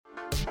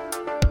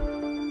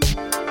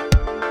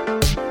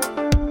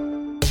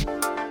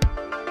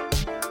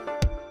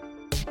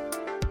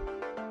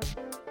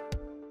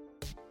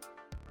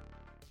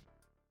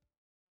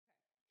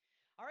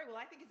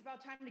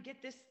to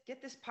get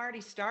this party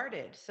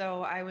started.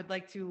 So I would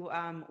like to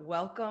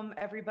welcome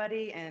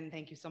everybody and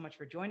thank you so much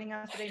for joining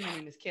us today. My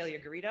name is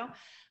Kalia Garrido.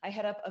 I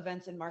head up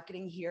events and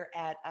marketing here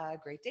at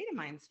Great Data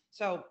Minds.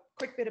 So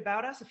quick bit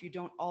about us, if you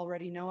don't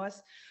already know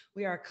us,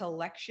 we are a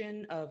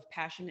collection of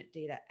passionate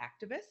data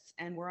activists,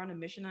 and we're on a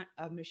mission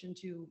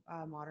to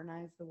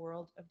modernize the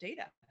world of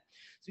data.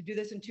 So we do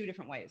this in two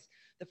different ways.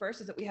 The first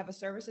is that we have a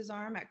services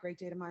arm at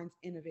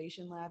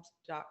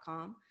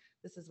greatdatamindsinnovationlabs.com.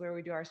 This is where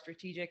we do our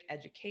strategic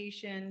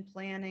education,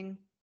 planning,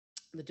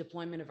 the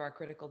deployment of our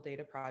critical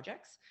data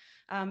projects.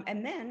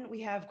 And then we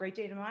have Great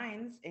Data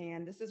Minds,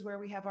 and this is where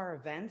we have our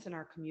events and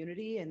our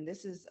community. And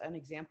this is an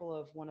example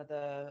of one of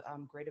the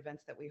great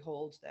events that we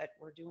hold that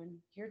we're doing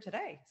here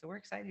today. So we're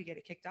excited to get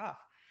it kicked off.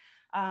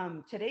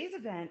 Today's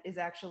event is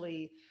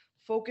actually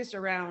focused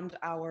around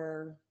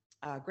our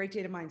Great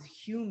Data Minds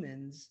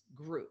Humans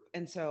group.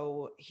 And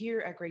so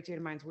here at Great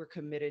Data Minds, we're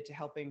committed to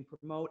helping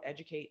promote,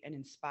 educate, and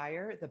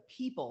inspire the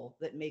people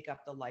that make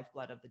up the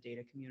lifeblood of the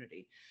data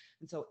community.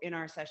 And so in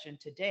our session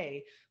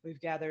today, we've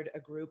gathered a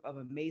group of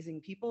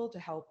amazing people to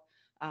help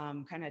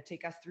kind of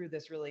take us through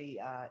this really,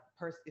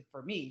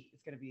 for me,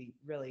 it's going to be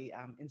really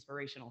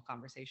inspirational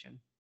conversation.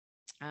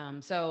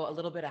 So a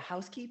little bit of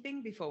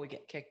housekeeping before we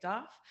get kicked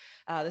off.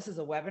 This is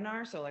a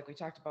webinar, so like we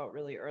talked about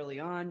really early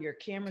on, your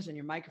cameras and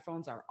your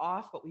microphones are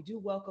off, but we do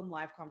welcome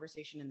live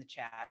conversation in the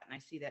chat. And I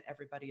see that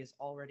everybody is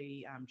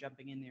already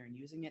jumping in there and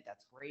using it.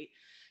 That's great.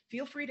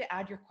 Feel free to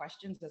add your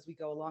questions as we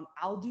go along.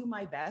 I'll do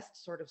my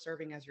best, sort of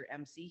serving as your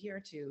MC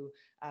here, to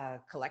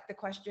collect the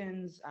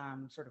questions,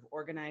 sort of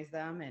organize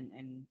them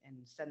and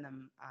send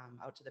them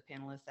out to the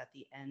panelists at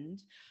the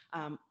end.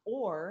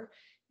 Or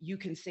you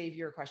can save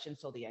your questions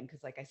till the end,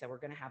 because like I said, we're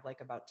going to have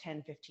like about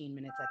 10-15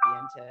 minutes at the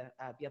end to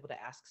be able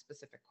to ask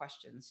specific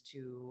questions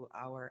to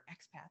our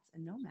expats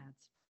and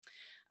nomads.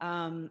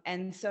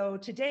 And so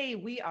today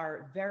we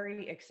are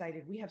very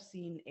excited. We have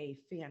seen a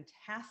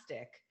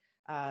fantastic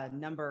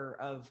number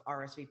of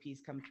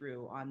RSVPs come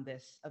through on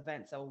this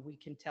event. So we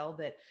can tell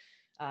that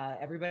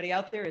everybody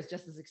out there is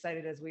just as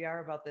excited as we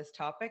are about this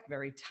topic.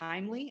 Very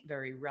timely,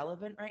 very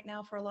relevant right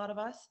now for a lot of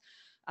us.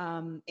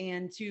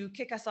 And to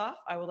kick us off,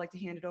 I would like to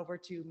hand it over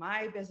to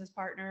my business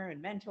partner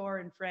and mentor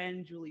and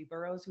friend, Julie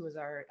Burrows, who is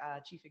our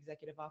Chief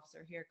Executive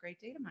Officer here at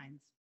Great Data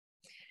Minds.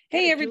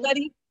 Hey,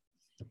 everybody.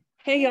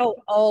 Hey,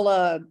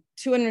 all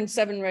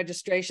 207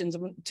 registrations,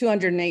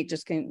 208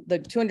 just came, the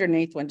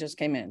 208th one just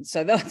came in.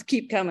 So they'll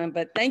keep coming,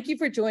 but thank you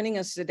for joining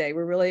us today.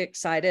 We're really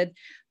excited.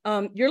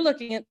 You're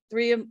looking at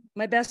three of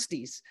my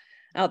besties,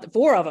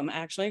 four of them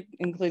actually,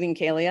 including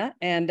Kalia.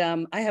 And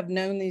I have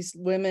known these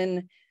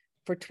women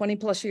for 20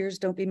 plus years.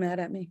 Don't be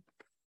mad at me.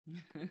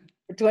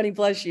 For 20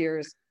 plus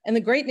years. And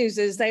the great news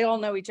is they all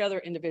know each other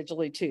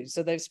individually too.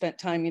 So they've spent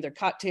time either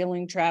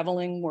cocktailing,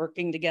 traveling,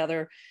 working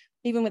together,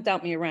 even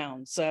without me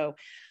around. So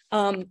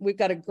we've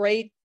got a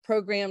great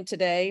program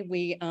today.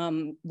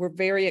 We're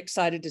very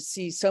excited to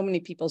see so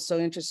many people so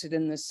interested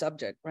in this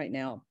subject right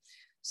now.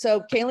 So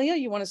Kalia,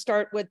 you want to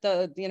start with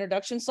the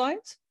introduction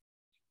slides?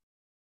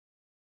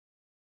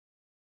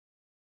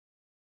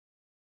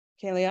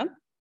 Kalia?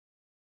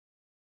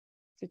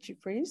 Did you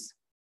freeze?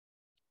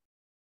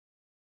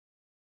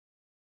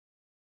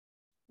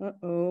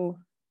 Uh-oh.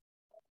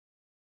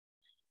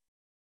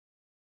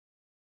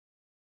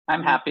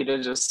 I'm happy to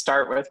just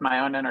start with my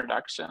own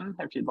introduction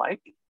if you'd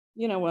like.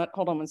 You know what?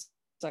 Hold on one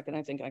second.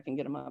 I think I can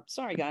get them up.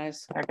 Sorry,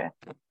 guys. Okay.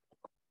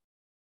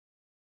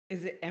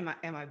 Am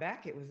I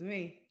back? It was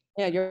me.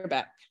 Yeah, you're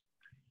back.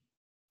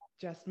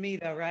 Just me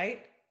though,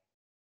 right?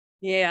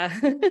 Yeah.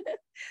 You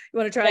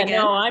want to try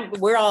again? No,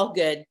 we're all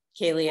good,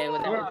 Kalia.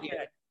 We're all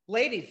good.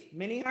 Ladies,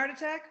 mini heart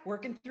attack,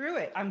 working through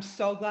it. I'm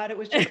so glad it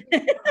was just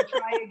me. I'll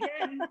try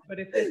again.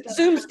 But if this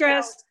Zoom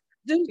stress,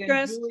 Zoom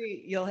stress.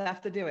 Julie, you'll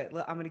have to do it.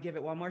 I'm going to give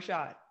it one more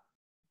shot.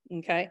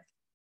 Okay.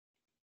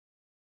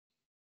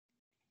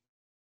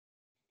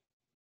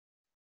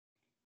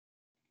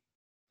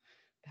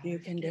 You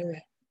can do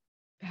it.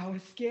 That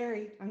was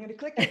scary. I'm going to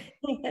click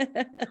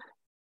it.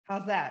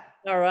 How's that?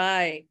 All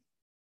right.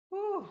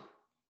 Whew.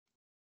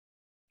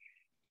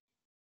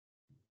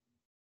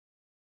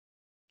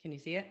 Can you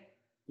see it?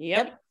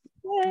 Yep.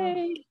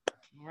 Yay.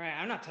 All right.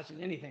 I'm not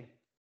touching anything.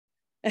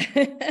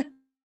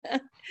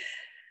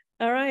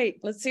 All right.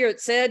 Let's hear it,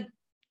 Sid.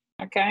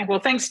 Okay. Well,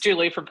 thanks,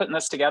 Julie, for putting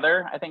this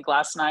together. I think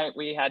last night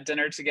we had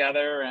dinner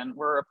together and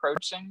we're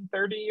approaching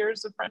 30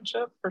 years of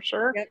friendship for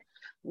sure. Yep.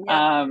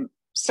 Yep.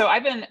 So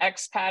I've been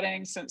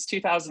expatting since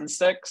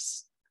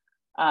 2006.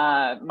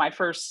 My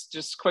first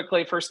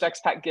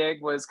expat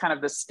gig was kind of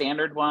the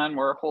standard one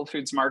where Whole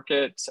Foods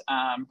Market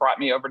brought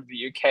me over to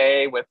the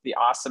UK with the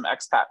awesome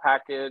expat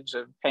package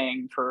of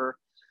paying for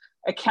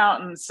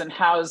accountants and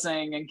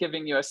housing and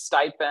giving you a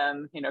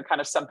stipend, you know,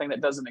 kind of something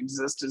that doesn't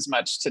exist as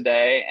much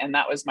today. And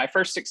that was my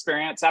first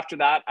experience. After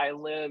that, I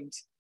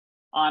lived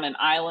on an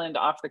island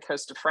off the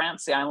coast of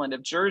France, the island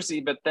of Jersey,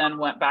 but then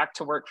went back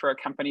to work for a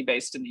company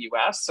based in the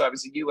US. So I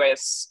was a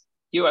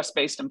US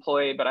based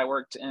employee, but I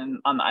worked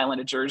on the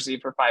island of Jersey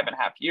for 5.5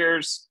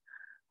 years.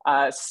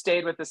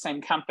 stayed with the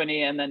same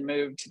company and then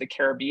moved to the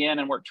Caribbean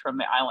and worked from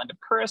the island of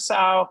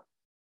Curacao.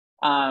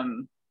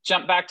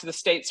 Jumped back to the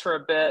States for a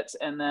bit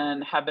and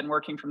then have been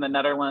working from the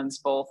Netherlands,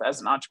 both as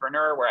an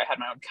entrepreneur where I had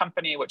my own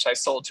company, which I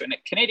sold to a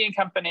Canadian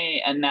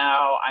company. And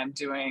now I'm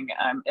doing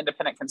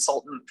independent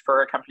consultant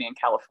for a company in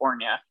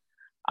California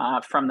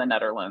from the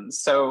Netherlands.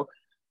 So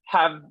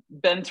have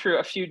been through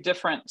a few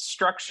different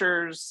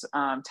structures,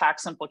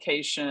 tax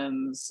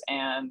implications,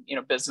 and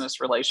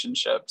business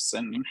relationships.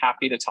 And I'm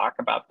happy to talk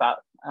about that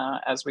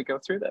as we go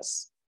through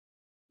this.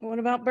 What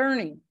about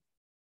Bernie?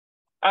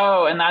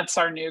 Oh, and that's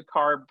our new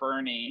car,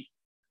 Bernie.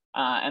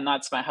 And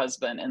that's my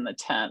husband in the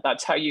tent.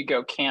 That's how you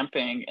go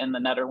camping in the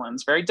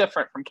Netherlands. Very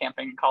different from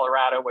camping in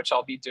Colorado, which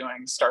I'll be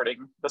doing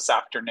starting this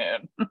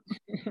afternoon.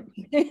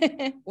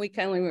 We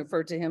kindly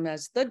refer to him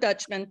as the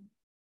Dutchman.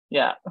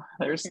 Yeah,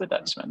 there's the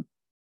Dutchman.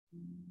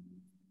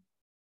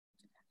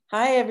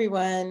 Hi,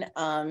 everyone.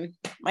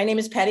 My name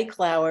is Patty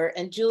Clower,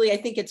 and Julie, I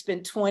think it's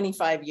been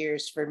 25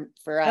 years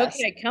for us.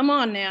 Okay, come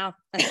on now.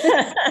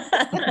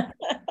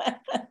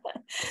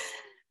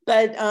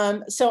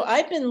 But so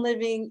I've been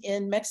living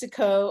in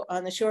Mexico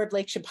on the shore of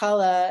Lake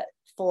Chapala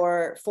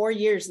for 4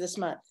 years this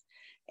month.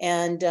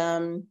 And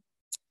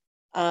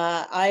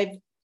I've,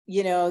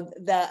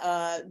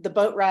 the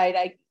boat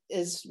ride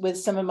is with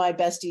some of my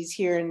besties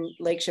here in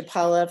Lake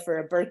Chapala for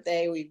a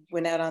birthday. We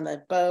went out on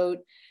the boat,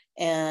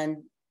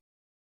 and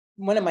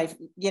one of my,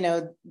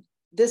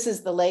 this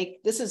is the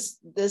lake.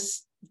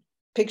 This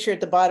picture at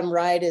the bottom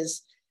right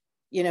is,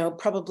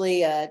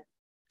 probably a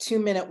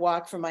 2-minute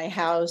walk from my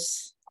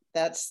house.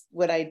 That's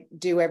what I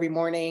do every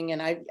morning.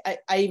 And I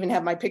even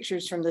have my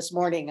pictures from this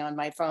morning on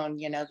my phone,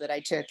 that I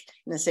took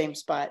in the same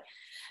spot.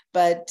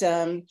 But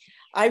I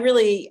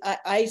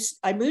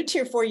moved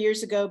here 4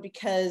 years ago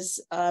because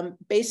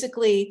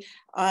basically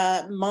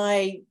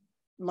my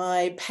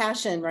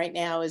passion right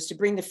now is to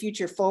bring the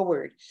future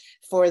forward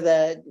for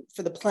the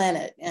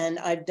planet. And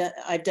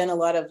I've done a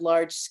lot of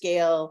large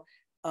scale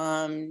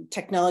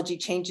technology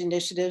change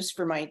initiatives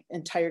for my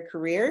entire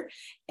career.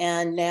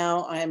 And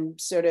now I'm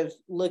sort of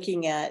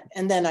looking at,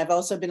 and then I've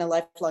also been a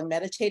lifelong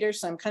meditator.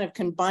 So I'm kind of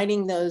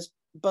combining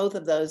both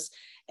of those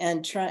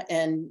and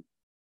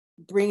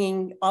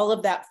bringing all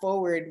of that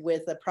forward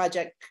with a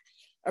project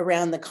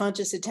around the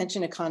conscious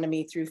attention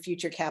economy through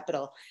Future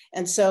Capital.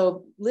 And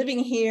so living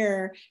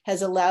here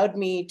has allowed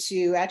me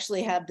to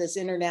actually have this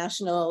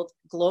international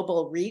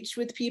global reach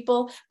with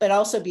people, but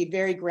also be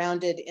very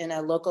grounded in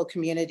a local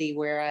community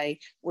where I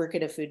work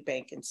at a food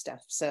bank and stuff.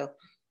 So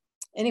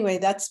anyway,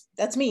 that's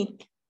me.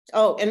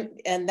 Oh,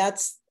 and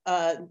that's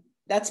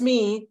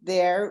me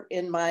there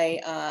in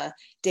my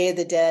Day of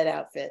the Dead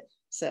outfit.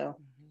 So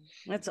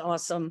that's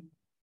awesome.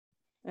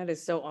 That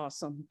is so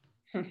awesome.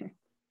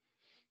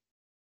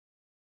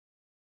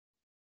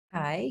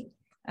 Hi.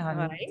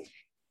 Hi.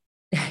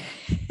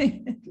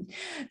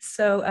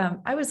 So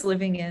I was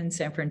living in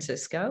San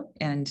Francisco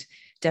and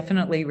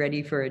definitely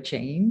ready for a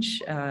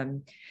change.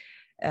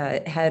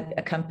 Have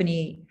a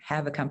company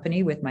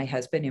with my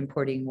husband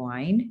importing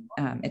wine,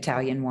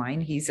 Italian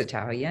wine. He's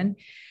Italian,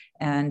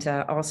 and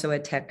also a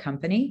tech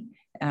company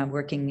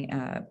working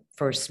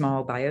for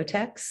small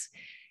biotechs,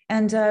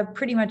 and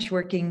pretty much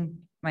working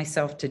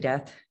myself to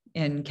death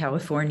in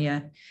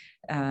California.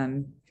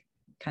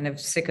 Kind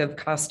of sick of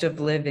cost of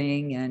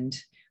living and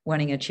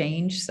wanting a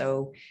change.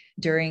 So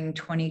during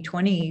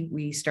 2020,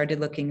 we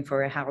started looking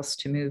for a house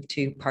to move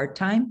to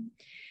part-time,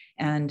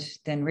 and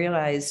then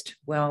realized,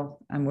 well,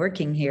 I'm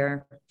working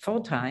here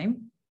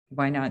full-time.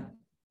 Why not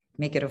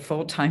make it a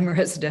full-time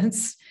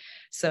residence?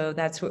 So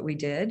that's what we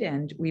did.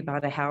 And we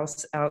bought a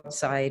house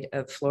outside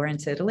of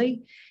Florence,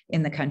 Italy,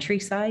 in the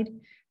countryside.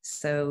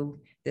 So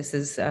this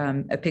is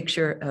a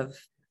picture of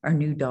our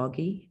new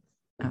doggie,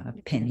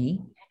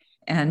 Penny.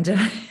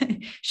 And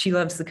she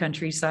loves the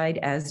countryside,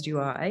 as do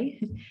I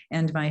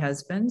and my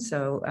husband.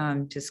 So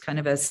just kind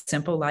of a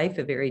simple life,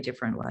 a very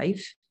different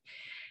life,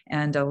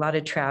 and a lot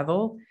of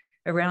travel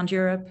around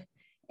Europe,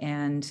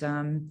 and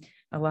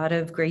a lot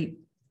of great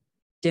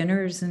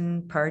dinners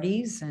and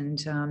parties,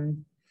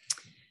 and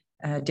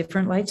a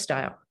different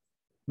lifestyle,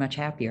 much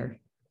happier.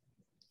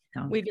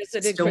 We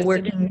visited. Still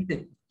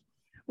working.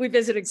 We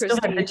visited Christine.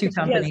 Still have the two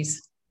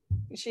companies.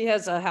 She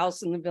has a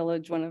house in the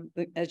village, one of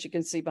the, as you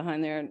can see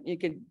behind there, and you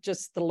could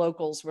just, the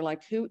locals were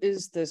like, who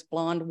is this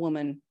blonde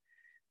woman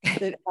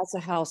that has a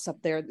house up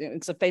there?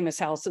 It's a famous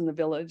house in the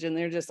village. And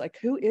they're just like,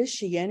 who is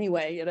she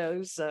anyway?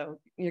 So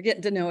you're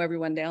getting to know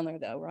everyone down there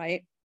though,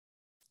 right?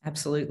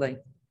 Absolutely.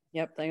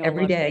 Yep. They all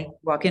every day,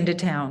 walk into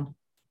town.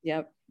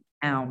 Yep.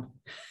 Ow.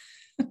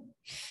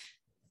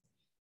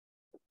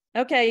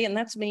 Okay, and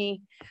that's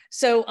me.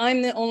 So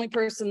I'm the only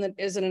person that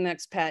isn't an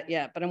expat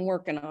yet, but I'm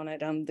working on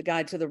it. The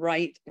guy to the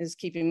right is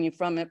keeping me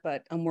from it,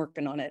 but I'm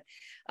working on it.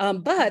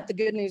 But the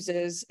good news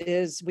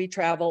is we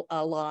travel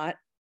a lot.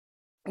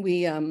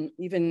 We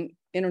even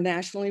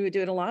internationally, we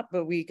do it a lot,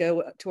 but we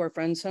go to our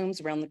friends'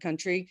 homes around the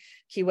country.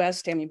 Key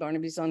West, Tammy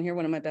Barnaby's on here,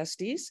 one of my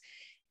besties.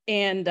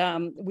 And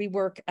we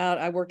work out,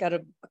 I work out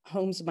of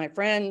homes of my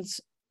friends,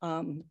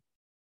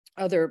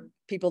 other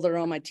people that are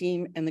on my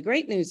team. And the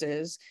great news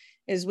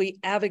is we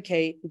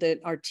advocate that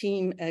our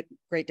team at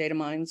Great Data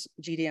Minds,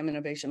 GDM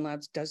Innovation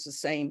Labs, does the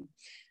same.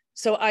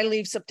 So I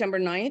leave September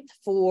 9th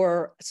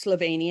for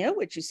Slovenia,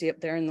 which you see up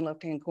there in the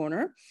left-hand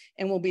corner,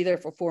 and we'll be there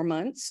for 4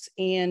 months.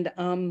 And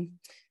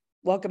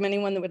welcome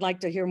anyone that would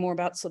like to hear more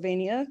about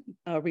Slovenia,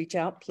 reach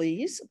out,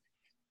 please.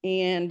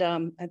 And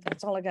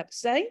that's all I got to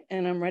say.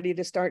 And I'm ready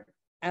to start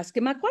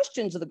asking my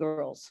questions of the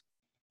girls.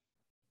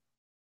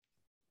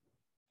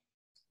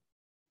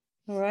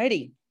 All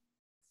righty.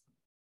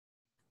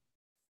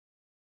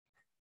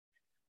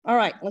 All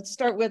right, let's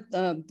start with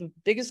the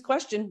biggest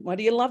question. What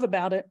do you love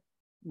about it?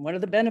 What are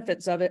the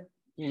benefits of it,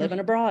 living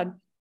abroad?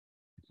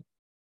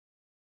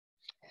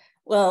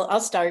 Well, I'll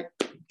start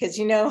because,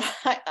 you know,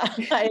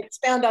 I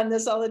expound on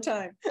this all the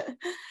time.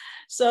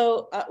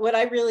 So what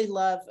I really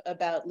love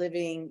about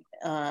living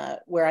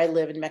where I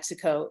live in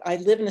Mexico, I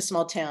live in a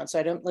small town, so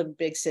I don't live in a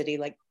big city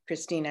like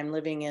Christine. I'm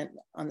living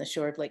on the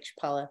shore of Lake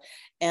Chapala.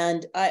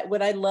 And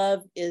what I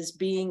love is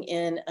being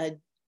in a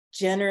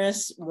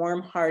generous,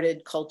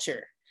 warm-hearted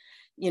culture.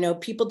 You know,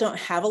 people don't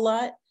have a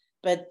lot,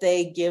 but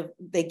they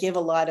give a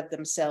lot of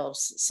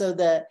themselves. So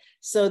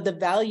the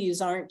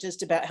values aren't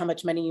just about how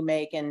much money you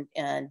make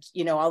and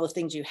you know, all the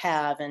things you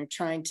have and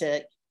trying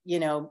to, you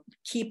know,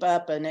 keep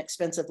up an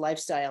expensive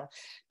lifestyle.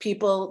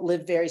 People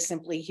live very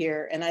simply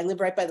here, and I live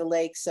right by the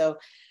lake. So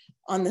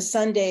on the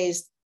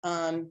Sundays,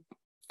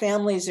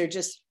 families are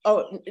just,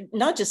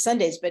 not just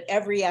Sundays, but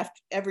every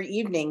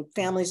evening,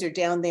 families are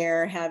down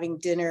there having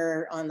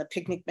dinner on the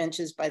picnic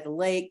benches by the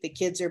lake. The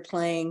kids are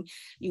playing.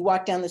 You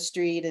walk down the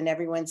street and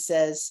everyone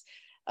says,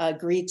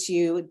 greets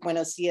you,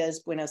 buenos dias,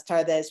 buenas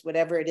tardes,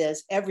 whatever it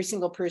is. Every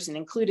single person,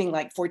 including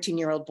like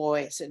 14-year-old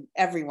boys, and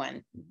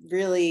everyone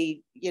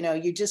really, you know,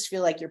 you just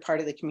feel like you're part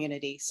of the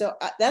community. So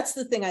that's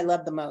the thing I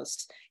love the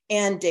most.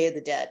 And Day of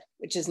the Dead,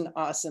 which is an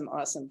awesome,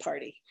 awesome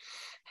party.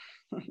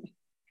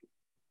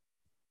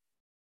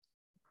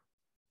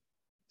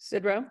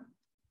 Sidro?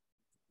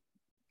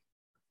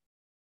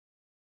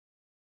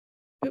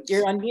 Oops.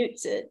 You're on mute,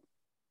 Sid.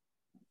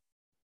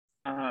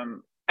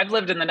 I've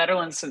lived in the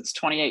Netherlands since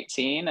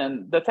 2018,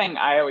 and the thing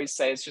I always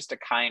say is just a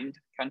kind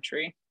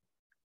country.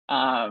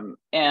 And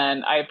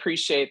I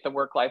appreciate the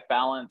work-life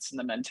balance and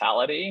the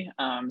mentality.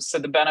 So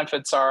the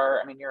benefits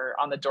are, I mean, you're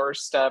on the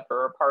doorstep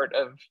or a part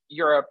of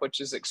Europe, which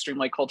is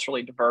extremely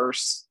culturally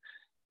diverse.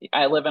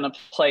 I live in a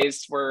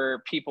place where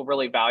people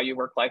really value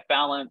work-life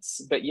balance,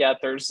 but yet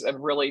there's a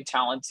really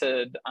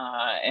talented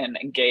and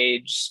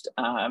engaged,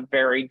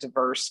 very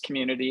diverse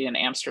community in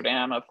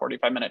Amsterdam, a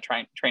 45-minute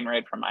train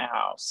ride from my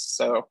house.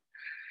 So,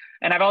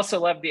 and I've also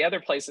loved the other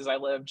places I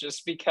live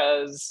just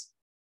because,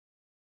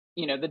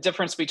 you know, the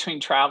difference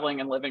between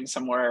traveling and living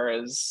somewhere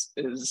is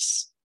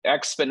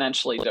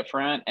exponentially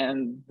different,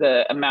 and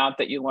the amount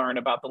that you learn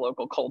about the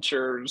local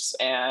cultures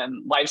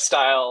and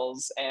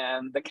lifestyles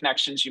and the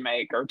connections you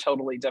make are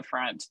totally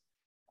different.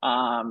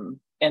 And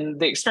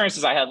the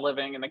experiences I had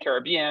living in the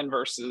Caribbean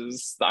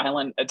versus the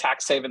island, a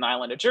tax haven, the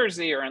island of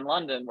Jersey or in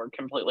London, were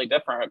completely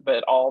different,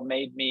 but all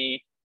made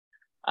me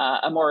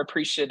a more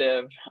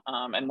appreciative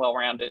and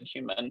well-rounded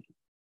human.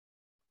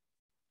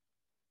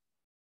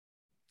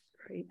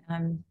 Great.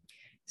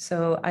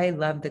 So I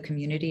love the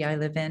community I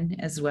live in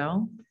as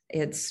well.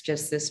 It's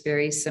just this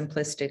very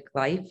simplistic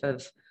life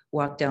of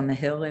walk down the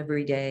hill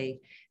every day,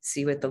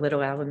 see what the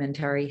little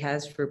alimentary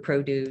has for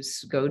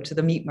produce, go to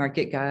the meat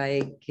market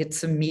guy, get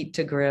some meat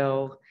to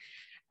grill,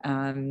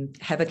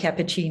 have a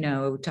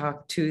cappuccino,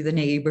 talk to the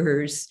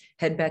neighbors,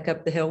 head back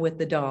up the hill with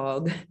the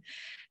dog.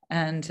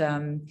 And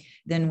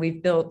then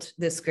we've built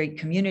this great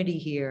community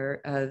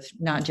here of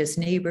not just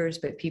neighbors,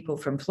 but people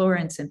from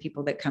Florence and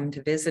people that come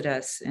to visit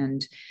us,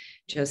 and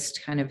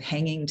just kind of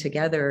hanging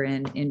together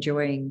and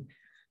enjoying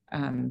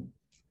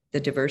the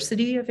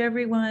diversity of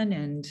everyone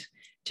and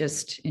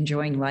just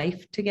enjoying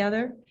life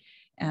together.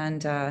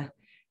 And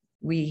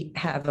we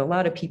have a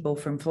lot of people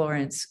from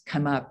Florence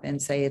come up and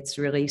say it's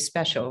really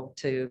special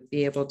to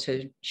be able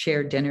to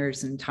share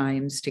dinners and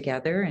times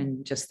together,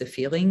 and just the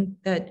feeling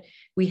that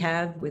we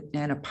have with,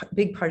 and a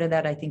big part of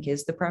that I think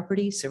is the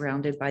property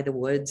surrounded by the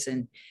woods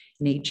and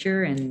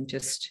nature, and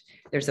just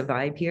there's a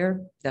vibe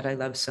here that I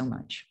love so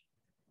much.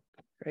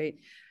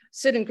 Great.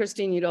 Sid and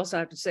Christine, you'd also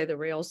have to say the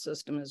rail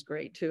system is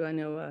great too. I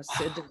know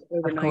Sid did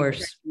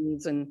overnight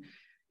trains, and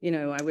you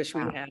know, I wish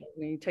we had.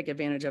 We take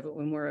advantage of it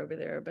when we're over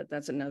there, but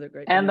that's another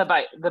great. And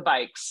the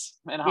bikes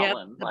in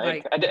Holland.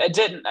 Like I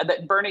didn't.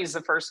 Bernie's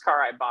the first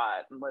car I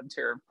bought, and lived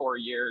here 4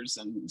 years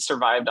and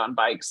survived on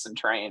bikes and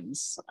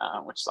trains,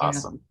 which is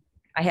awesome.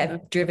 I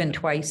have driven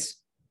twice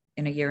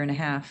in a year and a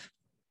half.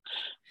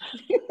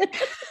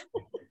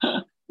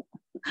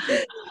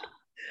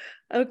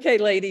 Okay,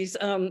 ladies.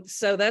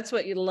 So that's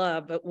what you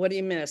love, but what do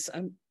you miss?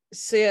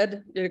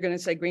 Sid, you're going to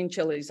say green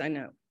chilies, I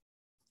know.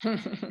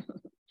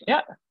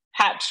 Yeah,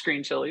 hatch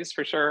green chilies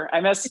for sure.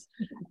 I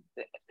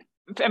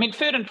mean,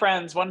 food and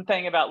friends. One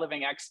thing about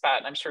living expat,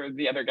 and I'm sure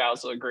the other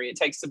gals will agree, it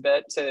takes a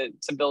bit to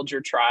build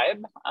your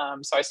tribe.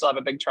 So I still have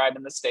a big tribe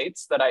in the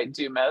States that I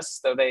do miss,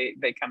 though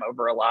they come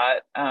over a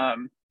lot.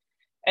 And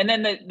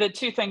then the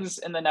two things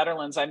in the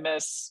Netherlands I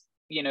miss,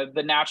 you know,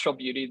 the natural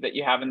beauty that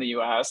you have in the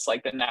US,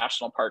 like the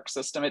national park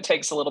system, it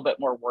takes a little bit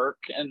more work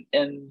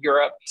in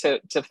Europe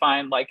to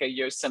find like a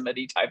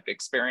Yosemite type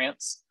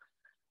experience.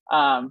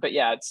 But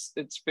yeah,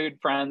 it's food,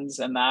 friends,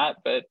 and that,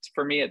 but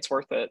for me, it's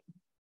worth it.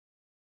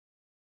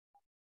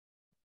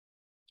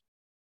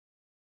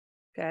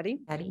 Patty?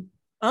 Patty?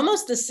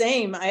 Almost the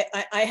same. I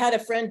had a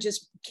friend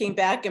just came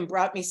back and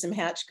brought me some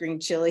Hatch green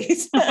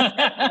chilies.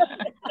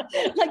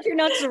 Like you're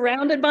not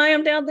surrounded by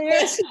them down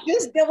there?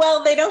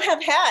 Well, they don't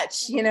have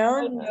Hatch, you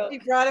know, no. he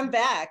brought them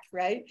back,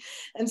 right?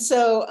 And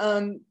so,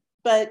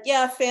 but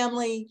yeah,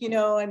 family, you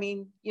know, I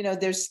mean, you know,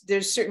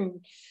 there's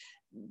certain,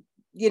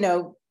 you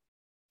know,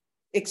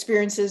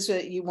 experiences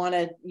that you want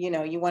to, you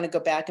know, you want to go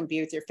back and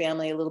be with your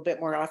family a little bit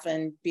more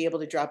often, be able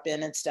to drop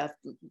in and stuff,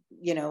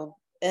 you know,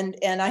 and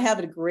I have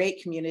a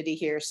great community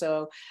here.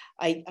 So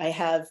I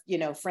have, you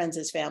know, friends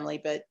as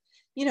family, but,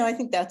 you know, I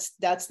think that's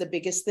the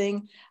biggest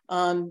thing.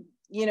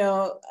 You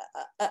know,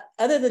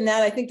 other than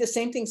that, I think the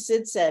same thing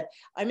Sid said.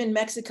 I'm in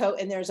Mexico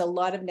and there's a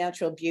lot of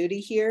natural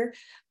beauty here,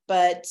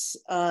 but,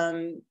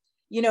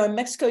 you know, in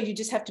Mexico, you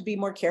just have to be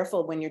more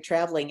careful when you're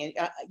traveling. And,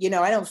 you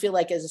know, I don't feel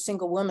like as a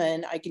single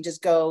woman, I can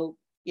just go,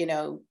 you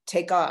know,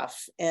 take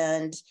off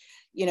and,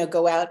 you know,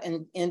 go out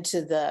and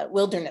into the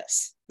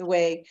wilderness the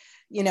way,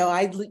 you know,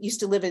 I used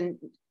to live in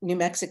New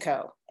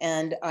Mexico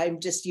and I'm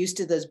just used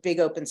to those big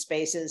open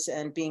spaces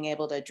and being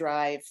able to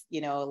drive, you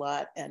know, a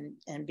lot and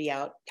be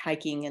out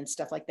hiking and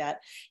stuff like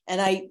that.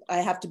 And I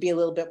have to be a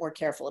little bit more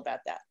careful about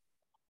that.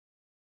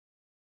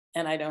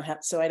 And I don't have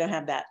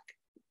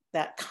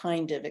that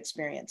kind of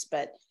experience,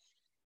 but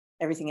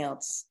everything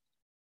else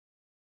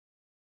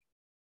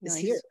is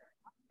here.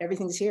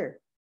 Everything's here.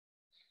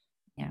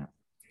 Yeah.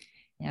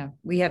 Yeah.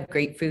 We have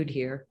great food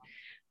here,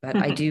 but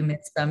I do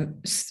miss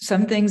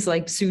some things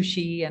like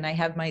sushi, and I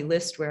have my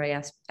list where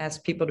I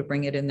ask people to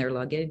bring it in their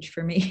luggage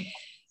for me.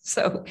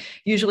 So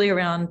usually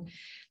around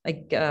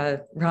like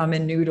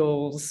ramen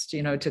noodles,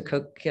 you know, to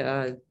cook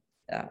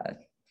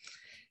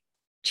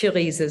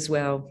chilies as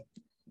well,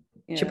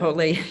 yeah.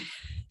 Chipotle.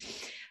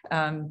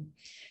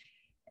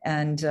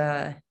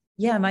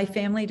 Yeah, my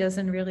family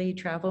doesn't really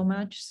travel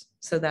much,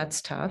 so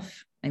that's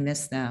tough. I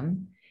miss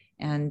them.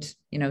 And,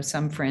 you know,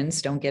 some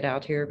friends don't get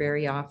out here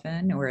very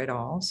often or at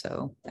all.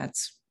 So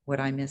that's what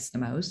I miss the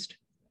most.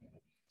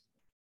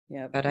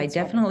 Yeah. But I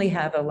definitely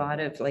have a lot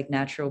of like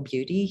natural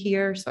beauty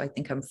here. So I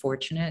think I'm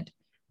fortunate.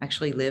 I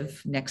actually live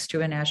next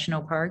to a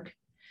national park.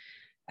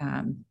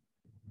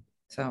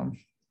 So,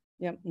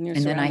 yep. And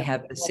then I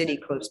have the city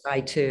close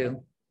by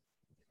too.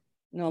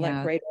 And all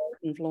that great art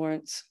in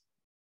Florence.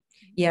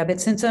 Yeah,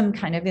 but since I'm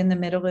kind of in the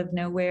middle of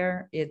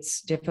nowhere,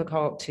 it's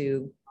difficult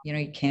to, you know,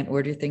 you can't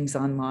order things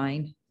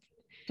online.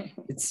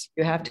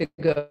 You have to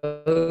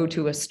go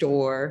to a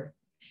store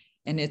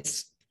and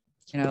it's,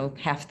 you know,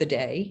 half the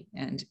day.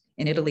 And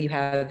in Italy, you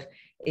have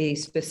a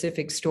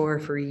specific store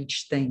for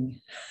each thing.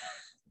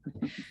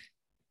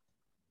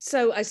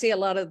 So I see a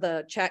lot of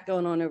the chat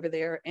going on over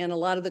there and a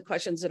lot of the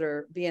questions that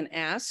are being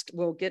asked.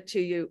 We'll get to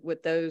you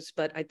with those,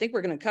 but I think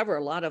we're going to cover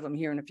a lot of them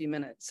here in a few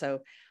minutes. So,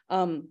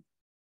 all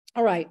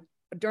right.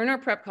 During our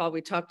prep call,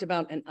 we talked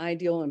about an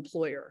ideal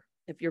employer.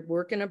 If you're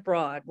working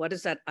abroad, what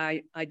does that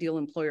ideal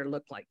employer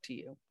look like to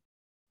you?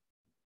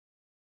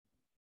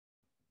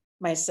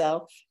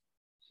 Myself.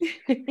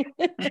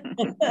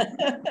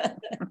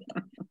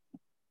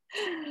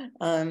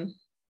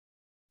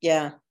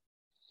 Yeah.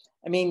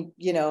 I mean,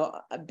 you know,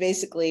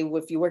 basically,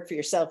 if you work for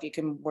yourself, you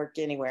can work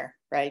anywhere,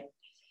 right?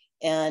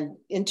 And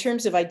in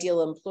terms of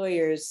ideal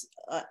employers,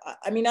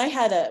 I mean,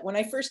 when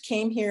I first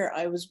came here,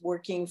 I was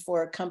working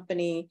for a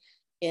company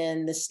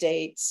in the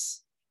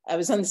States. I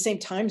was on the same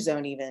time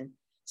zone even.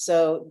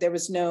 So there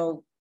was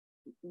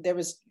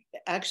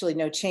actually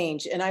no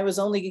change. And I was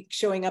only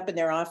showing up in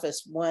their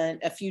office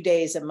a few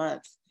days a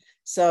month.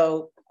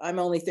 So I'm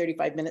only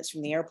 35 minutes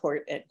from the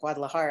airport at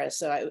Guadalajara.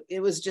 So it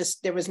was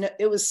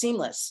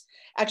seamless.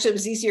 Actually, it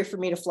was easier for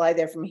me to fly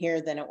there from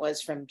here than it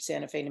was from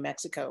Santa Fe, New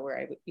Mexico, where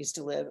I used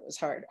to live. It was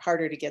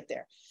harder to get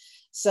there.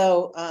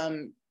 So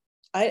I'm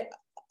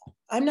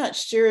not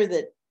sure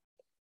that,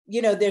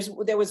 you know,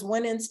 there was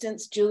one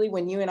instance, Julie,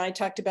 when you and I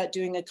talked about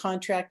doing a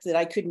contract that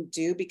I couldn't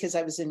do because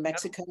I was in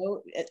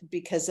Mexico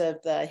because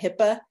of the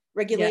HIPAA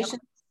regulations.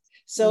 Yep.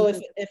 So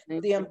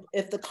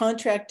if the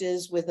contract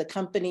is with a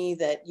company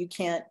that you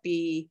can't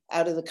be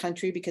out of the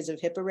country because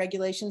of HIPAA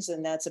regulations,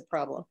 then that's a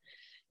problem,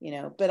 you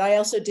know. But I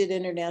also did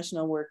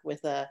international work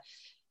with a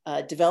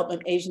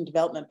Asian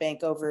development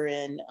bank over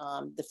in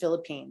the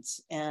Philippines,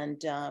 and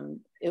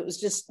it was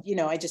just, you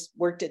know, I just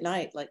worked at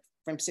night, like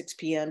from 6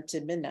 p.m.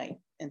 to midnight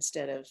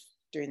instead of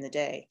during the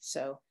day.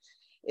 So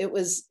it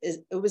was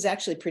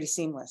actually pretty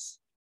seamless.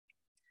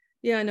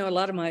 Yeah, I know a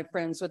lot of my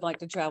friends would like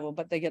to travel,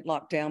 but they get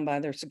locked down by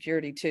their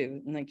security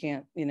too, and they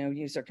can't, you know,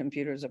 use their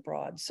computers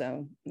abroad.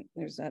 So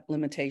there's that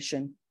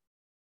limitation.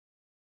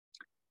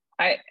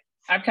 I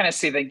kind of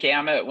see the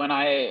gamut. When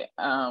I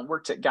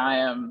worked at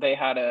Gaiam, they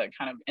had a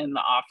kind of in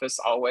the office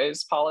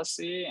always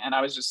policy. And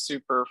I was just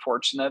super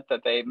fortunate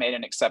that they made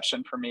an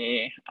exception for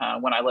me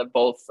when I lived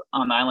both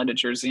on the island of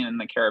Jersey and in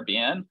the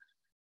Caribbean.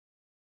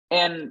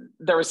 and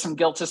there was some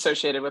guilt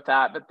associated with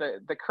that. But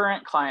the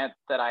current client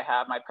that I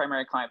have, my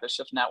primary client, the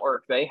Shift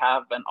Network, they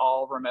have an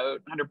all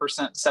remote,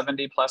 100%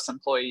 70 plus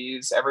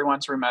employees.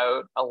 Everyone's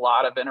remote, a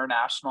lot of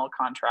international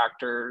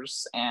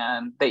contractors,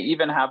 and they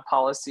even have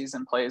policies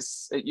in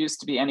place. It used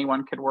to be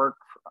anyone could work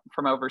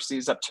from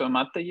overseas up to a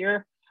month a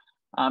year,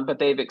 but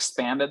they've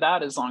expanded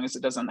that as long as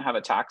it doesn't have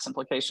a tax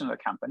implication to the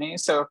company.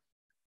 So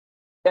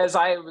as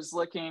I was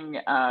looking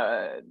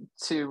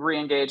to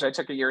re-engage, I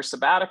took a year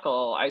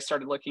sabbatical. I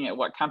started looking at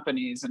what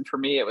companies, and for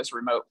me, it was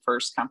remote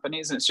first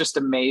companies. And it's just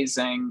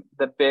amazing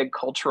the big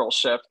cultural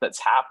shift that's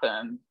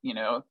happened, you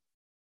know,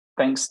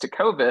 thanks to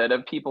COVID,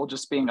 of people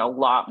just being a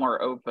lot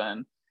more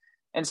open.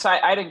 And so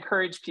I'd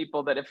encourage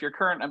people that if your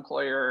current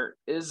employer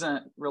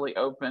isn't really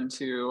open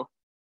to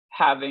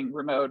having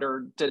remote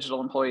or digital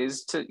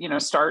employees, to, you know,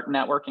 start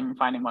networking and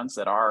finding ones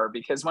that are,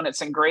 because when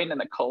it's ingrained in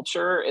the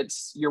culture,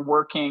 you're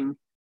working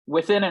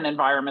within an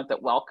environment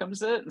that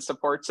welcomes it and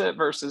supports it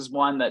versus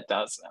one that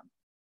doesn't.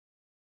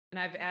 And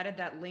I've added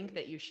that link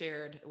that you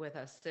shared with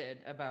us, Sid,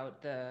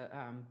 about the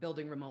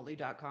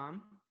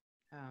buildingremotely.com.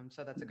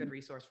 So that's a good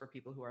resource for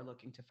people who are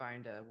looking to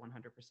find a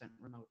 100%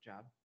 remote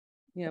job.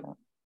 Yeah.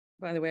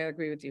 By the way, I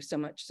agree with you so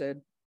much,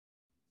 Sid.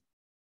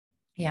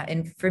 Yeah.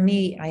 And for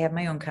me, I have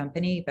my own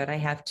company, but I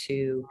have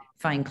to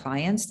find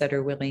clients that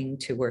are willing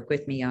to work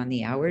with me on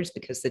the hours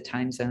because the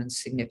time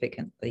zone's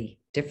significantly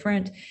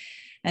different.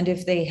 And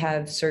if they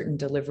have certain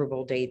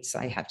deliverable dates,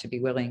 I have to be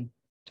willing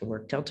to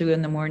work till 2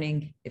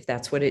 a.m. if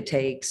that's what it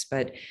takes.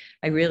 But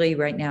I really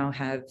right now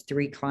have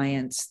 3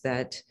 clients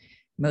that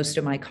most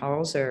of my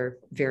calls are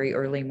very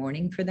early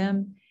morning for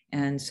them.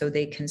 And so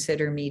they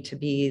consider me to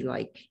be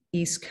like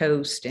East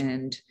Coast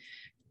and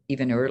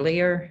even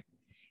earlier.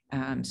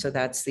 So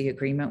that's the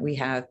agreement we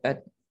have.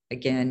 But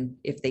again,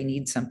 if they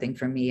need something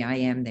from me, I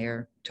am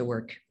there to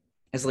work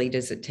as late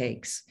as it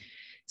takes.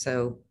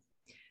 So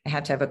I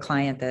have to have a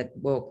client that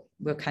will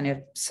kind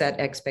of set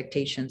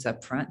expectations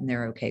up front, and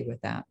they're okay with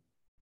that.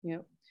 Yeah.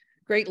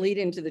 Great lead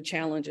into the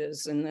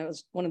challenges. And that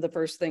was one of the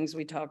first things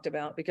we talked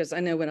about, because I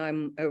know when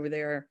I'm over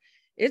there,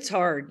 it's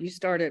hard. You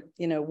start at,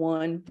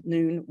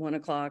 1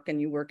 o'clock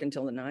and you work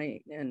until the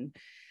night, and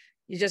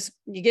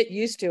you get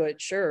used to it.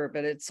 Sure.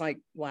 But it's like,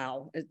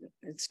 wow,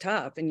 it's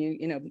tough. And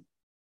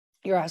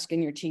you're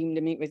asking your team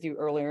to meet with you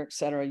earlier, et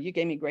cetera. You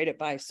gave me great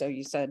advice. So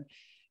you said,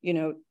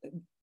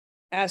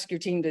 ask your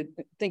team to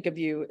think of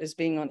you as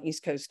being on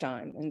East Coast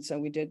time. And so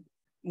we did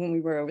when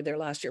we were over there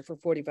last year for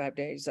 45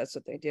 days. That's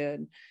what they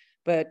did.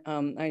 But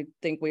I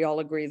think we all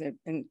agree that,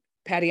 and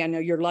Patty, I know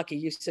you're lucky.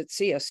 You sit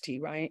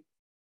CST, right?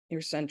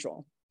 You're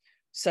Central.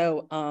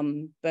 So,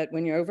 but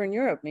when you're over in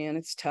Europe, man,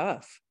 it's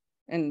tough.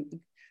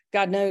 And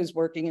God knows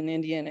working in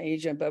India and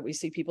Asia, but we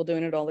see people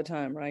doing it all the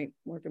time, right?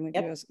 Working with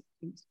US.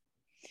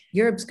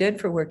 Europe's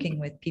good for working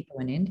with people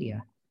in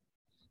India.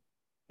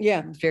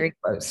 Yeah. It's very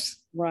close.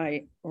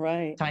 Right.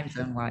 Time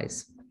zone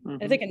wise.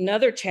 I think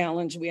another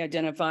challenge we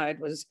identified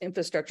was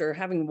infrastructure,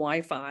 having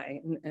Wi-Fi,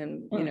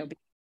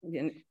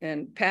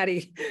 and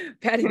Patty,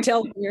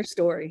 tell them your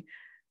story.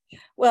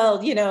 Well,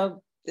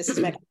 this is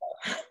Mexico.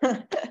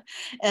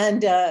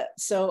 And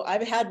so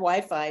I've had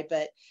Wi-Fi,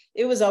 but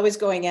it was always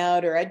going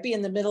out, or I'd be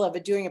in the middle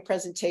of doing a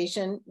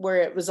presentation where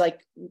it was like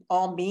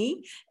all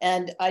me,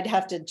 and I'd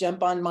have to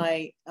jump on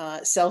my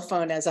cell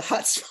phone as a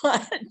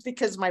hotspot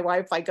because my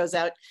Wi-Fi goes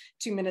out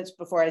 2 minutes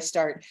before I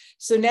start.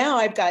 So now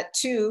I've got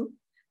 2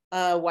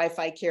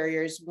 Wi-Fi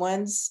carriers.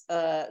 One's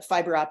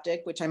fiber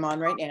optic, which I'm on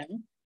right now.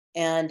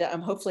 And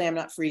hopefully I'm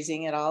not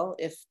freezing at all.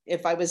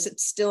 If I was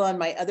still on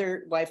my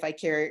other Wi-Fi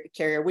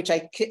carrier, which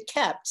I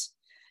kept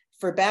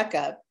for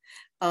backup,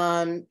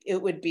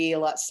 it would be a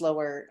lot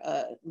slower,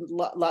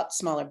 lot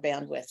smaller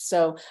bandwidth.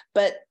 So,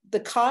 but the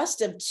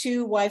cost of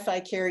 2 Wi-Fi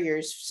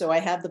carriers, so I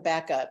have the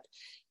backup,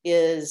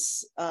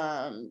 is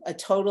a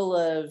total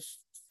of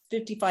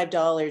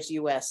 $55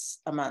 US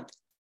a month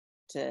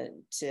to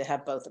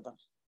have both of them,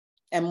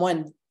 and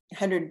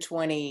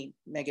 120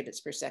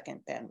 megabits per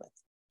second bandwidth.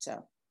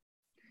 So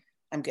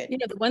I'm good.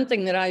 The one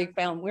thing that I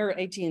found, we're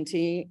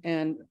AT&T,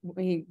 and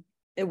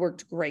it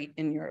worked great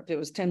in Europe. It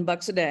was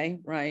 $10 a day,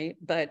 right?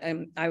 But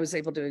I was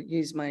able to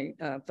use my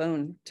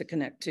phone to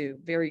connect to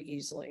very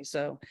easily.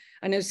 So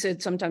I know,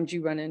 Sid, sometimes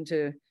you run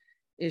into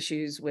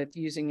issues with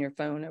using your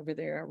phone over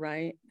there,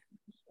 right?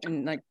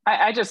 And like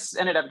I just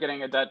ended up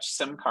getting a Dutch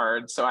SIM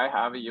card. So I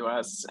have a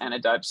US and a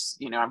Dutch,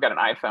 I've got an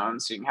iPhone,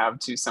 so you can have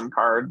 2 SIM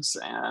cards,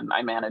 and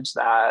I manage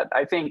that.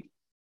 I think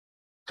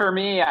for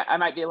me, I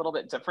might be a little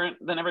bit different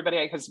than everybody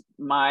because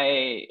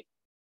my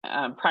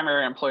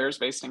primary employer is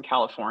based in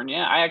California.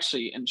 I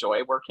actually enjoy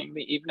working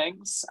the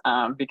evenings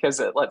because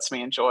it lets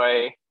me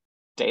enjoy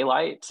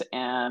daylight,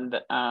 and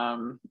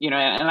and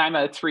I'm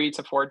a 3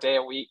 to 4 day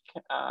a week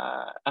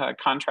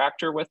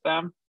contractor with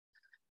them.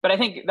 But I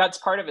think that's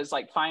part of it, is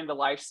like find the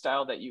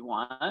lifestyle that you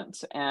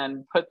want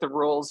and put the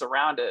rules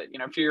around it.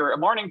 If you're a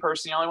morning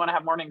person, you only want to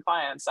have morning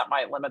clients, that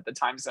might limit the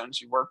time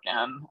zones you work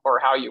in or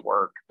how you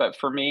work. But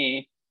for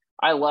me,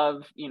 I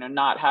love,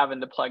 not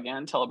having to plug in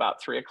until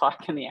about 3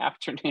 o'clock in the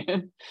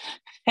afternoon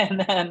and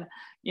then,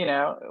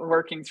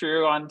 working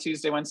through on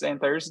Tuesday, Wednesday,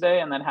 and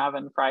Thursday, and then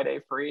having Friday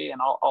free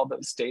and all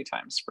those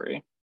daytimes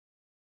free.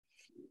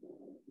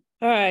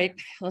 All right,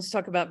 let's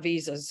talk about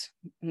visas.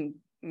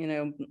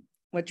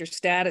 What your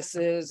status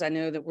is. I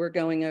know that we're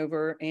going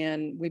over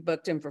and we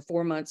booked in for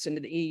 4 months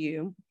into the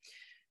EU.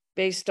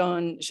 Based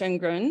on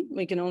Schengen,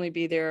 we can only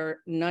be there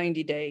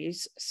 90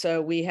 days.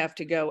 So we have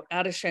to go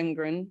out of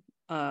Schengen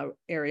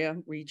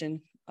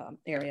region.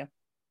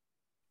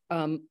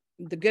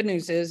 The good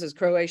news is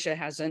Croatia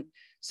hasn't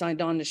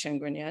signed on to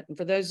Schengen yet. And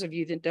for those of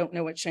you that don't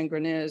know what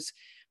Schengen is,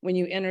 when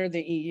you enter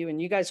the EU,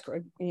 and you guys,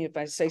 if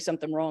I say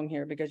something wrong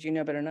here, because you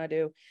know better than I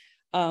do,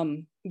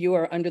 you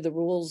are under the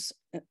rules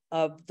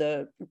of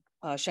the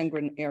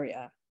Schengen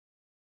area.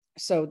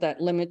 So that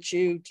limits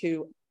you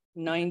to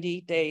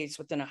 90 days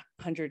within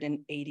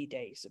 180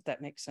 days, if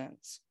that makes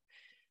sense.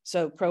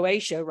 So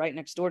Croatia, right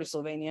next door to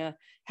Slovenia,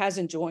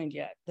 hasn't joined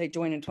yet. They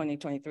joined in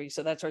 2023.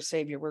 So that's our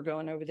savior. We're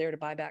going over there to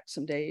buy back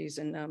some days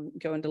and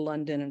going to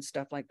London and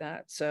stuff like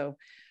that. So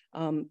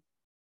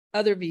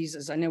other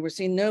visas, I know we're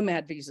seeing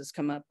nomad visas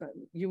come up.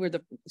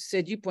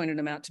 Sid, you pointed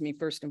them out to me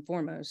first and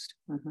foremost.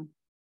 Mm-hmm.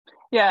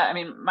 Yeah, I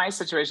mean, my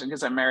situation,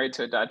 because I'm married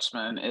to a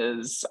Dutchman,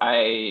 is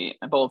I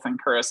both in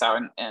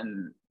Curaçao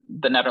and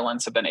the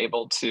Netherlands have been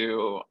able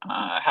to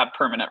have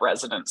permanent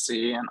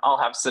residency, and I'll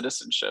have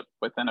citizenship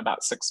within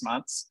about 6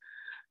 months.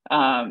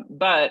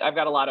 But I've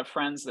got a lot of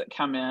friends that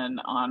come in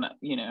on,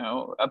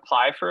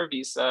 apply for a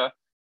visa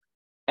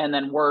and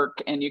then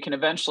work, and you can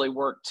eventually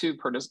work to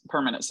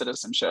permanent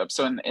citizenship.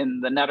 So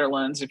in the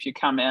Netherlands, if you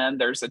come in,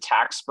 there's a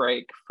tax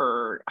break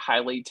for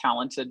highly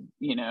talented,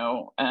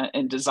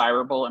 and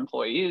desirable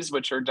employees,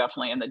 which are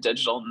definitely in the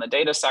digital and the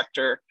data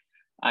sector.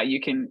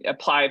 You can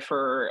apply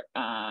for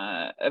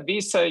a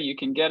visa, you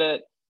can get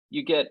it,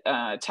 you get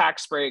a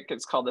tax break,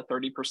 it's called the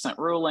 30%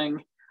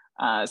 ruling.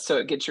 So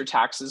it gets your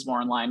taxes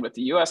more in line with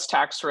the US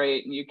tax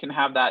rate, and you can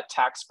have that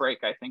tax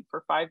break, I think,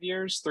 for 5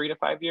 years, 3 to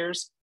 5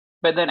 years.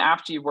 But then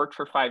after you've worked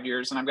for 5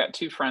 years, and I've got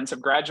 2 friends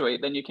have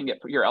graduated, then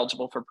you're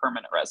eligible for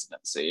permanent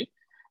residency.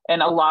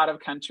 And a lot of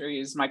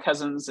countries, my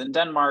cousin's in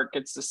Denmark,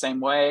 it's the same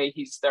way.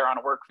 He's there on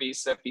a work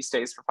visa. If he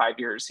stays for 5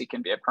 years, he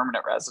can be a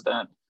permanent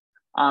resident.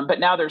 But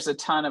now there's a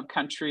ton of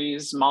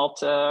countries,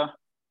 Malta,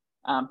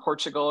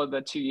 Portugal are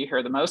the 2 you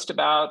hear the most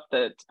about,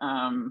 that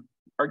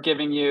are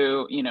giving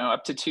you,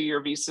 up to 2-year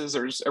visas.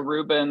 There's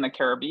Aruba in the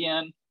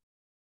Caribbean,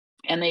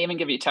 and they even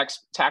give you tax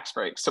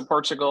breaks. So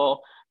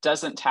Portugal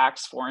doesn't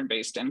tax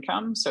foreign-based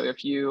income. So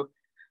if you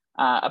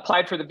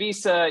applied for the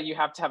visa, you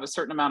have to have a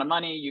certain amount of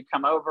money, you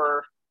come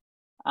over,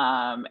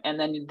 and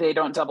then they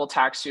don't double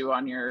tax you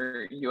on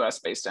your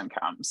US-based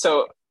income.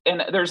 So,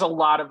 and there's a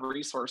lot of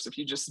resource. If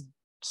you just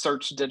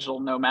search digital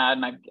nomad,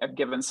 and I've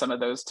given some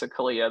of those to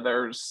Kalia,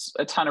 there's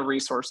a ton of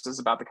resources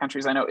about the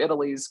countries. I know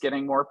Italy's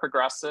getting more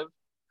progressive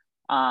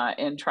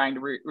in trying to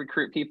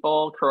recruit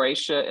people.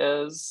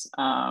 Croatia is.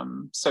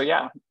 So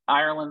yeah,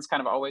 Ireland's kind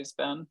of always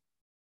been.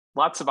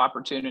 Lots of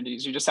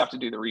opportunities. You just have to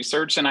do the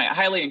research. And I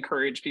highly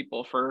encourage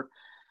people for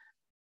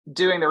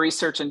doing the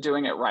research and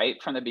doing it right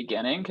from the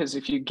beginning, because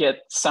if you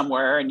get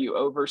somewhere and you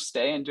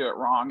overstay and do it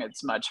wrong,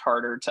 it's much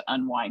harder to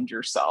unwind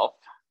yourself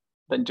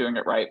than doing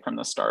it right from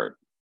the start.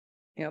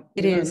 Yep.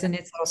 It is. And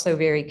it's also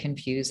very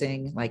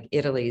confusing. Like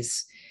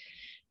Italy's,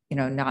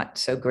 not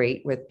so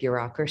great with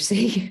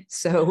bureaucracy.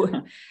 So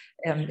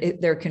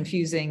they're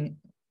confusing.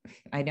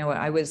 I know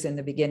I was in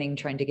the beginning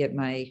trying to get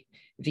my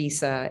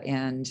visa,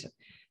 and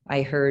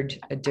I heard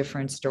a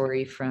different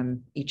story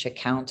from each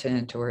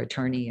accountant or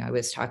attorney I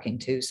was talking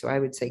to. So I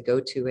would say go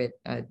to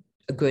a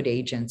good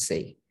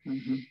agency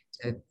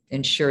to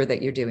ensure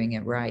that you're doing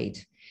it right.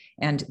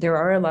 And there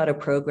are a lot of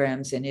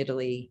programs in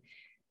Italy,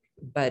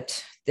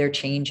 but they're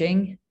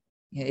changing.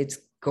 It's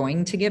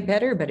going to get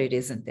better, but it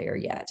isn't there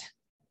yet.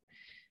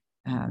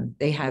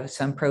 They have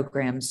some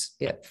programs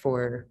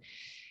for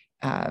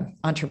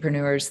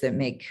entrepreneurs that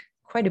make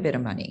quite a bit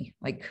of money,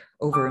 like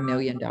over $1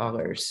 million.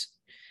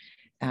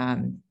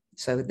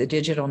 So the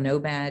digital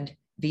nomad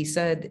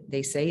visa,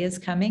 they say, is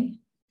coming.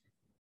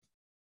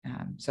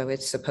 So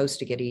it's supposed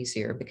to get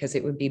easier because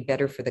it would be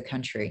better for the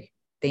country.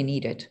 They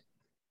need it.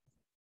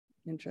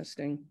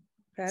 Interesting.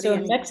 Patty, So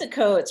in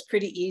Mexico, it's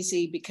pretty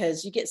easy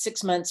because you get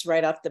 6 months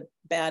right off the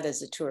bat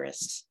as a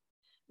tourist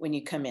when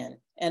you come in.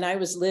 And I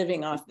was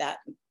living off that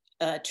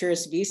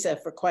tourist visa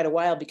for quite a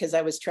while because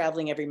I was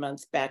traveling every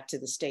month back to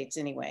the States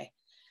anyway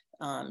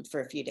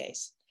for a few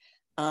days.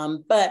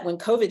 But when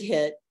COVID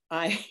hit,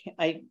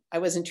 I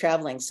wasn't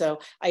traveling, so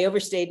I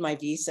overstayed my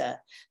visa,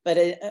 but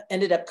it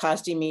ended up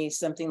costing me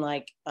something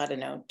like, I don't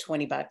know,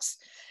 $20.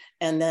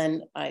 And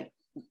then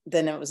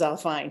it was all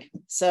fine.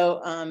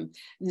 So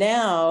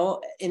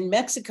now in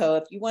Mexico,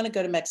 if you want to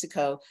go to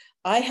Mexico,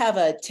 I have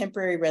a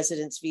temporary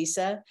residence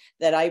visa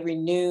that I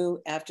renew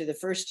after the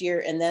first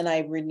year, and then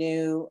I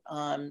renew,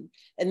 and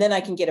then I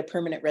can get a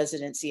permanent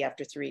residency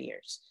after 3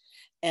 years.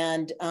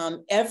 And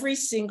every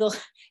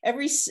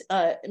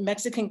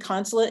Mexican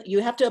consulate, you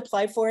have to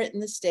apply for it in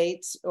the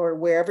States or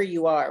wherever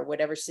you are,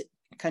 whatever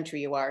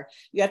country you are.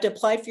 You have to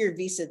apply for your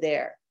visa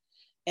there.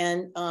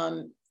 And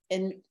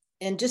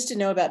just to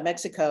know about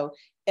Mexico,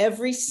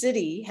 every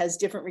city has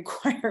different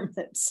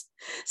requirements.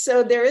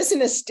 So there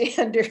isn't a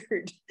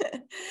standard.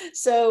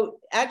 So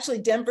actually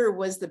Denver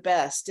was the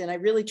best. And I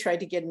really tried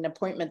to get an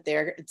appointment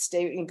there,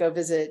 stay and go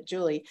visit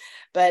Julie.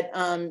 But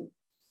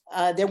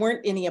there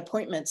weren't any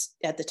appointments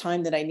at the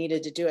time that I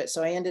needed to do it.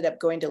 So I ended up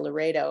going to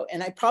Laredo.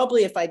 And I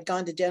probably, if I'd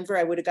gone to Denver,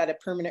 I would have got a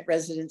permanent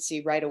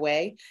residency right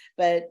away.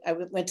 But I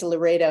went to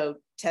Laredo,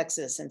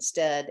 Texas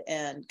instead,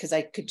 and because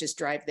I could just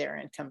drive there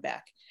and come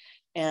back.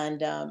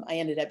 And I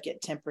ended up getting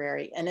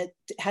temporary. And it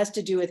has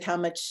to do with how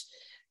much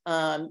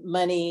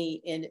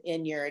money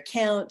in your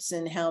accounts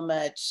and how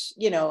much,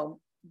 you know,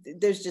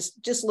 there's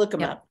just look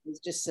them up. There's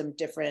just some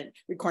different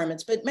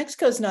requirements. But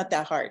Mexico's not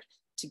that hard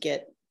to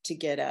get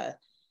a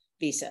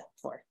visa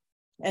for.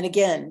 And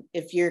again,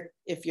 if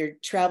you're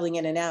traveling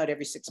in and out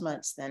every 6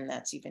 months, then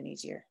that's even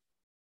easier.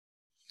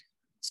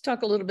 Let's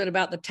talk a little bit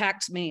about the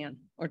tax man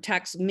or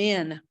tax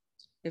men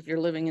if you're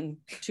living in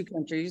 2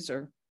 countries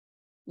or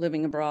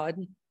living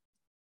abroad.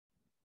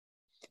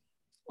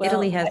 Well,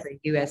 Italy has a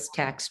U.S.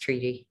 tax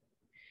treaty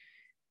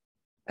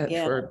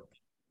for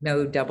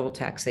no double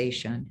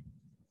taxation.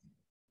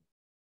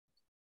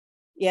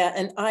 Yeah,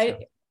 and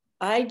I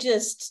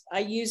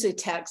use a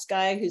tax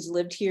guy who's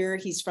lived here.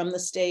 He's from the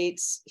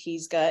States.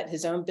 He's got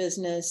his own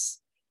business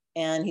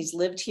and he's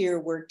lived here,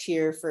 worked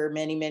here for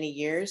many, many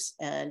years.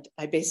 And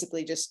I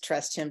basically just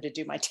trust him to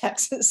do my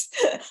taxes.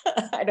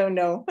 I don't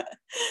know.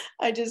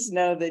 I just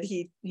know that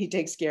he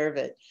takes care of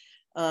it.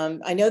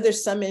 I know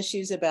there's some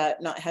issues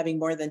about not having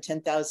more than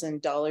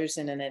 $10,000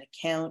 in an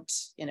account,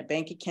 in a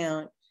bank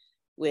account,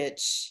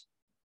 which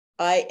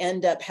I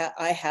end up,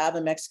 I have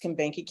a Mexican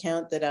bank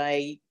account that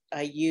I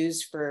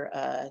use for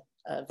a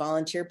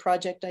volunteer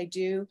project I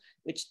do,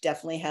 which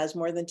definitely has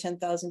more than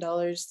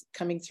 $10,000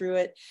 coming through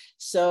it.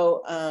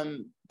 So,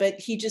 but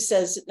he just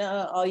says,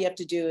 no, all you have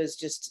to do is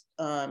just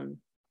claim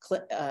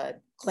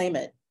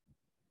it.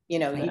 You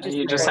know,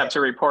 you just have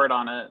to report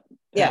on it.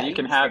 Yeah, you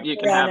can have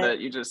it.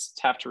 You just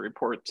have to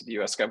report to the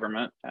U.S.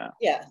 government.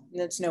 Yeah,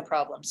 that's no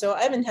problem. So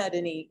I haven't had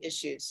any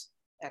issues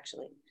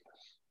actually.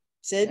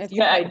 Sid,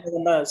 you probably know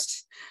the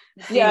most.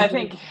 Yeah, I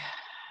think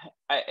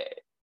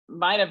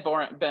might have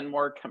been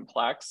more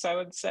complex, I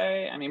would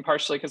say. I mean,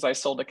 partially because I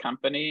sold a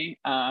company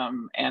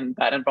and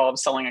that involved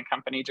selling a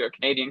company to a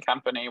Canadian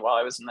company while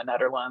I was in the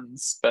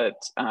Netherlands, but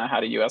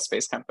had a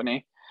US-based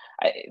company.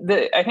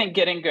 I think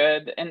getting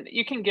good, and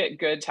you can get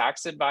good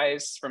tax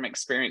advice from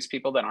experienced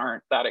people that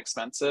aren't that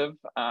expensive.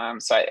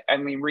 So I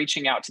mean,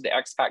 reaching out to the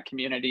expat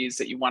communities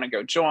that you want to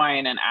go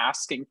join and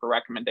asking for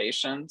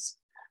recommendations.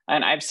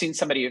 And I've seen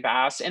somebody who've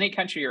asked, any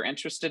country you're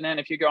interested in,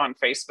 if you go on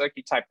Facebook,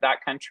 you type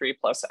that country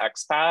plus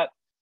expat,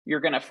 you're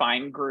going to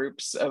find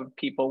groups of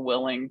people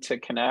willing to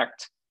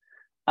connect.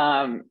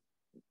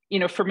 You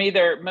know, for me,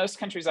 most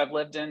countries I've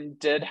lived in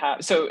did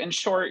have, so in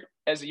short,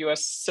 as a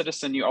US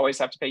citizen, you always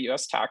have to pay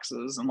US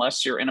taxes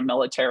unless you're in a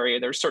military.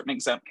 There's certain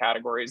exempt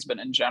categories, but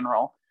in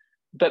general,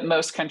 but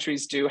most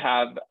countries do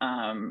have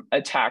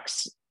a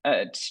tax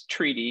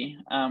treaty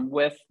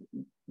with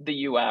the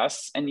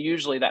US, and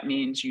usually that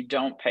means you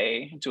don't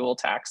pay dual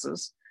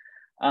taxes.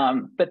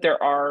 But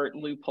there are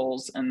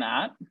loopholes in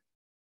that,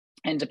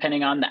 and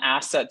depending on the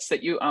assets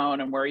that you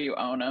own and where you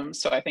own them.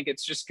 So I think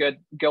it's just good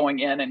going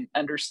in and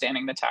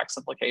understanding the tax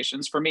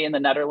implications. For me in the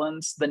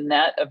Netherlands, the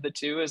net of the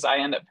two is I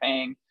end up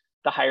paying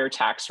the higher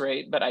tax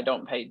rate, but I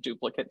don't pay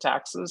duplicate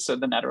taxes. So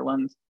the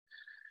Netherlands,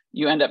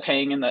 you end up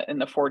paying in the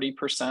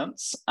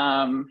 40%.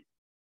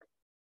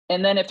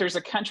 And then if there's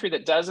a country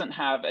that doesn't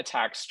have a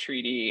tax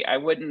treaty, I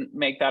wouldn't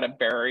make that a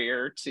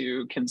barrier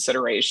to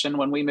consideration.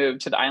 When we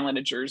moved to the island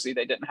of Jersey,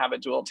 they didn't have a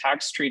dual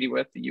tax treaty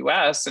with the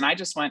US. And I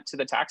just went to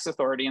the tax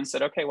authority and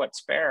said, okay, what's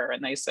fair?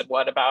 And they said,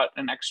 what about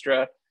an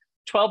extra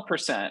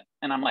 12%?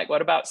 And I'm like,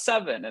 what about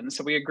 7%? And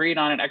so we agreed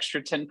on an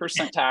extra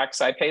 10%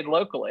 tax I paid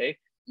locally.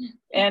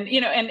 And,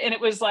 you know, and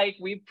it was like,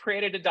 we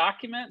created a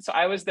document. So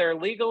I was there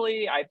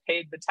legally, I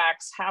paid the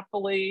tax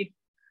happily.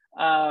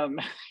 And,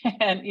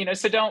 you know,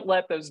 so don't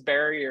let those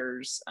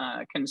barriers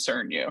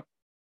concern you.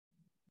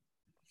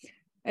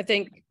 I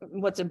think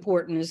what's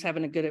important is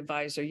having a good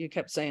advisor. You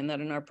kept saying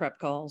that in our prep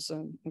calls,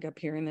 and I kept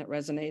hearing that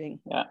resonating.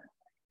 Yeah.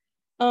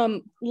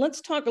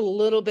 Let's talk a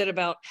little bit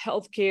about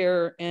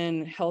healthcare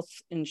and health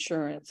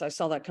insurance. I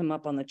saw that come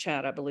up on the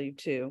chat, I believe,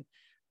 too.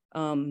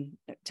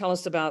 Tell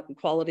us about the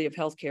quality of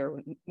healthcare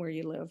where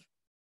you live.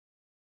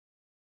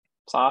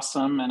 It's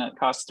awesome, and it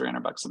costs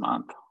 $300 a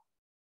month.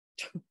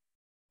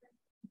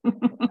 I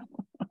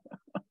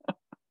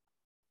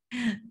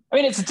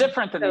mean, it's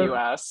different than the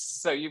US,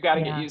 so you've got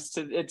to get used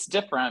to it's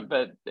different,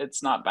 but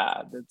it's not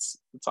bad. It's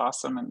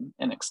awesome and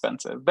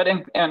inexpensive, but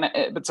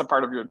it's a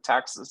part of your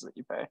taxes that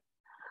you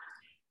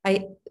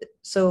pay.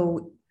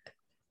 So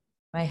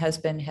my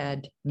husband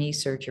had knee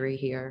surgery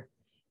here,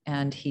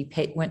 and he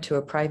went to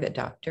a private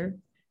doctor,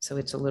 so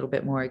it's a little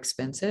bit more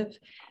expensive,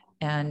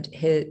 and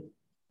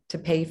to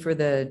pay for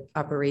the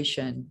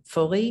operation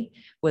fully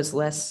was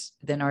less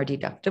than our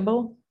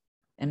deductible.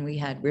 and we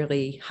had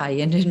really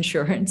high-end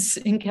insurance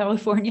in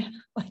California.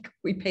 Like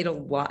we paid a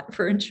lot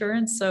for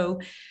insurance. So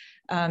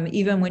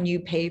even when you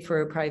pay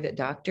for a private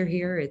doctor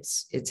here,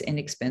 it's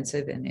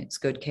inexpensive and it's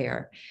good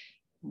care.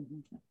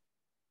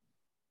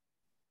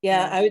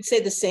 Yeah, I would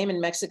say the same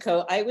in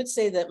Mexico. I would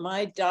say that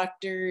my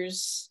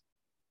doctors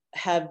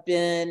have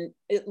been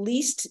at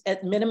least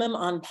at minimum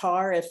on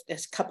par, if a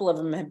couple of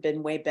them have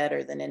been way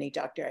better than any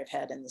doctor I've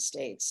had in the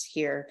States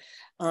here.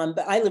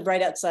 But I live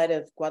right outside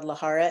of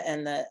Guadalajara,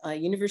 and the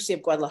University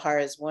of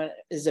Guadalajara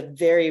is a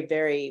very,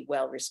 very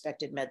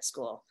well-respected med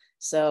school.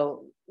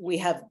 So we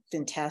have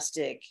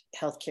fantastic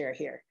healthcare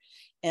here.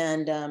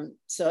 And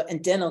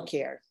and dental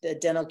care, the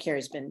dental care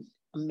has been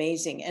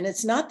amazing. And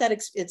it's not that,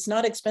 it's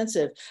not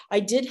expensive.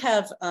 I did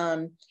have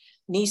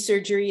knee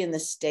surgery in the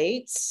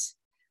States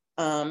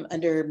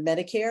under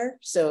Medicare,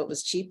 so it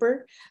was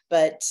cheaper.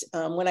 But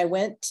when I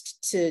went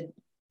to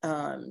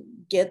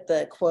get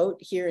the quote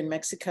here in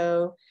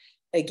Mexico,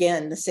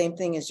 again, the same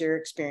thing as your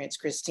experience,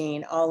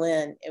 Christine, all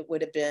in, it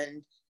would have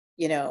been,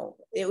 you know,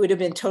 it would have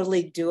been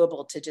totally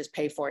doable to just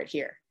pay for it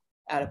here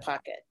out of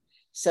pocket.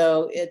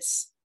 So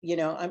it's, you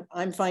know,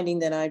 I'm finding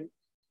that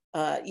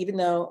even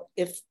though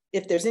if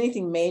there's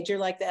anything major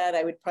like that,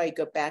 I would probably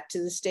go back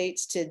to the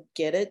States to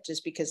get it,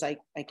 just because I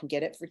can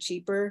get it for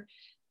cheaper,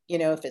 you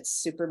know, if it's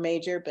super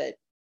major. But,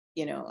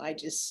 you know,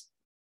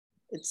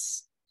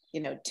 it's,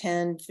 you know,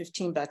 10,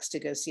 15 bucks to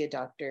go see a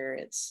doctor.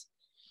 It's,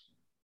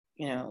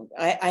 you know,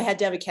 I had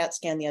to have a CAT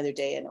scan the other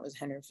day and it was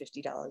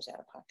 $150 out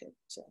of pocket.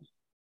 So.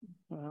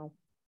 Wow.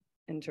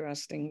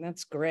 Interesting.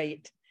 That's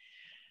great.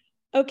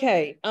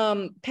 Okay.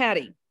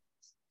 Patty,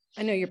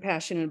 I know you're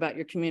passionate about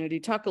your community.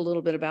 Talk a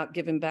little bit about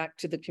giving back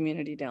to the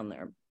community down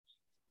there.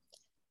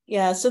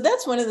 Yeah, so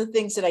that's one of the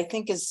things that I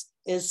think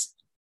is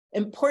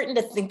important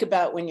to think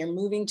about when you're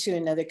moving to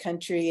another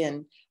country.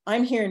 And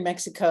I'm here in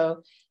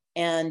Mexico,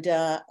 and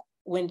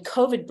when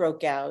COVID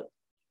broke out,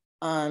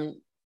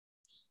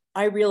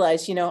 I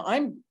realized, you know,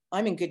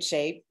 I'm in good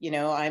shape. You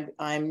know,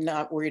 I'm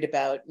not worried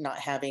about not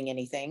having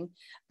anything,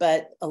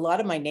 but a lot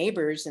of my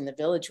neighbors in the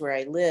village where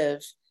I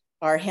live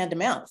are hand to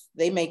mouth.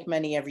 They make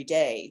money every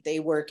day. They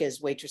work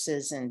as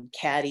waitresses and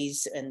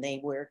caddies, and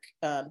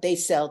they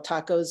sell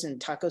tacos and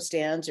taco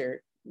stands,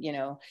 or, you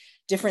know,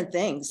 different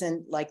things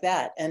and like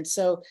that. And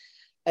so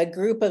a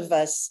group of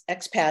us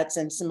expats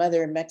and some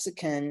other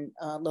Mexican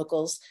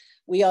locals,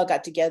 we all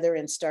got together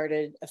and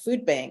started a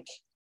food bank,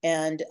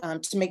 and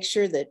to make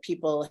sure that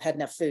people had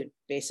enough food,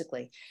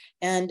 basically.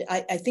 And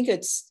I think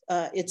it's,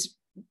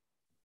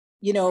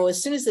 you know,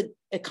 as soon as the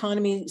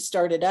economy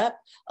started up,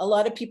 a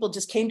lot of people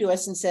just came to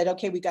us and said,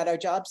 okay, we got our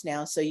jobs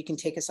now, so you can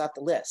take us off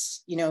the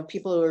list. You know,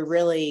 people were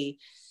really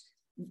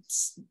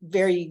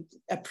very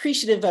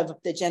appreciative of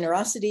the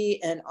generosity.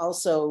 And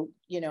also,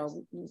 you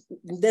know,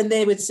 then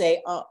they would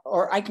say,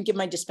 or I can give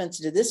my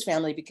dispenser to this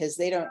family because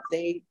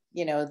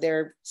you know,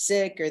 they're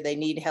sick or they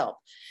need help.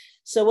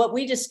 So what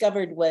we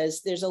discovered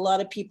was there's a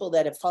lot of people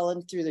that have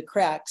fallen through the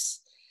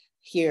cracks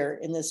here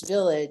in this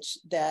village,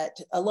 that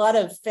a lot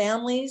of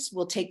families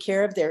will take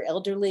care of their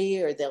elderly,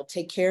 or they'll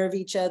take care of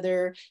each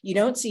other. You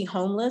don't see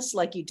homeless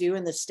like you do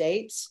in the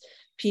States.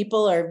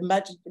 People are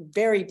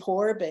very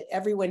poor, but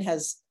everyone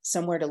has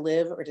somewhere to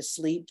live or to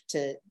sleep,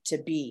 to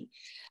be.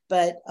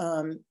 But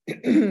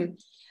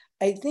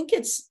I think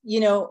it's,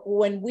 you know,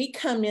 when we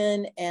come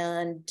in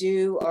and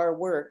do our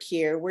work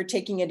here, we're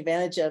taking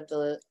advantage of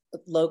the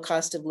low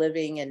cost of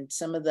living and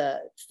some of the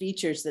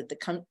features that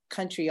the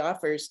country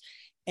offers.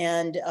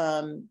 And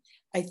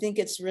I think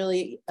it's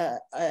really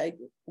a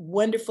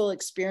wonderful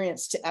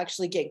experience to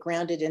actually get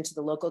grounded into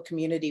the local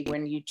community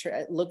when you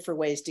look for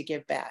ways to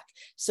give back.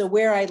 So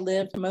where I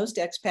live, most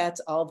expats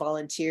all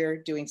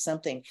volunteer doing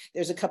something.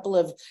 There's a couple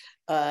of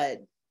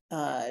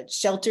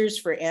shelters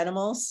for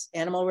animals,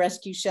 animal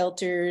rescue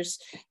shelters.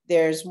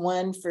 There's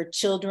one for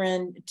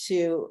children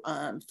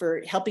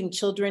for helping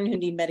children who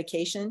need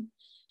medication,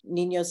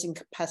 niños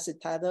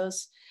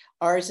incapacitados.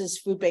 Ours is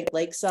Food Bank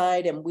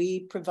Lakeside, and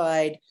we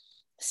provide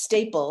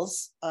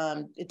staples.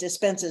 It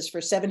dispenses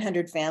for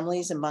 700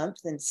 families a month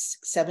in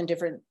 7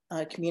 different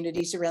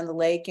communities around the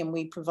lake. And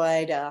we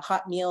provide a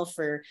hot meal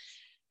for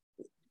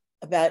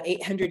about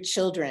 800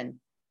 children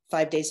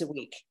 5 days a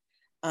week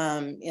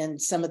in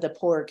some of the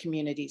poorer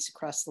communities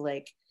across the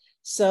lake.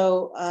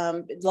 So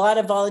a lot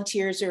of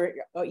volunteers are,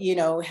 you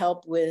know,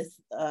 help with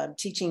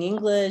teaching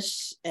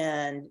English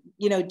and,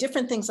 you know,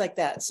 different things like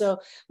that. So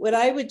what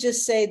I would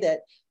just say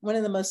that one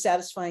of the most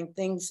satisfying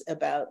things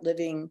about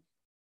living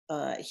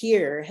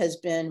here has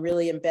been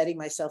really embedding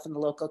myself in the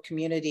local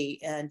community,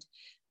 and,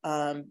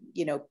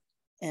 you know,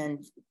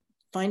 and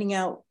finding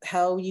out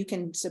how you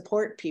can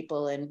support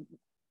people, and,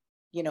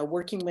 you know,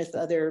 working with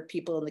other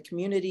people in the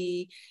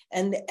community.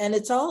 And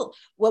it's all,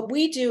 what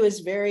we do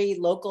is very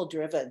local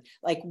driven.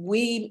 Like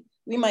we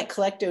might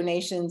collect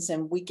donations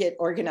and we get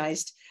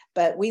organized,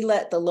 but we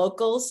let the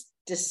locals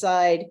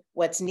decide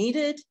what's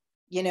needed,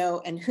 you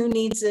know, and who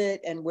needs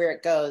it and where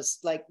it goes.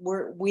 Like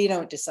we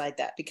don't decide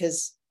that,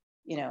 because,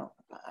 you know,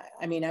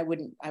 I mean, I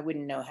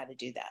wouldn't know how to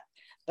do that,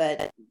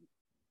 but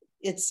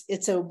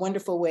it's a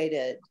wonderful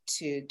way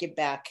to give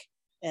back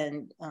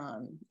And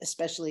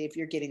especially if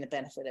you're getting the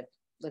benefit of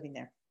living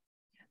there.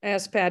 I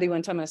asked Patty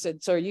one time, I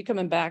said, so are you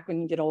coming back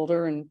when you get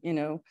older? And, you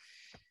know,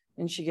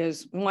 and she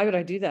goes, why would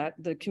I do that?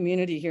 The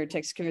community here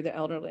takes care of the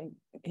elderly.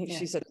 Yeah.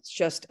 She said, it's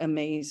just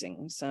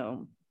amazing.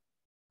 So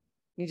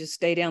you just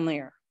stay down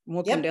there. And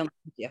we'll Yep. come down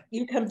with you.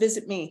 You come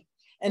visit me.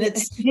 And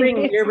it's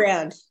spring year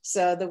round.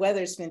 So the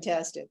weather's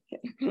fantastic.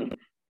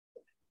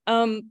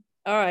 All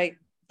right.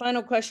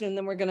 Final question, and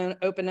then we're going to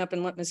open up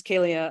and let Ms.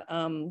 Kalia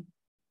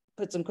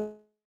put some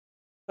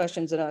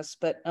questions at us.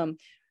 But are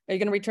you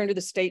going to return to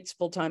the States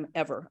full time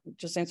ever?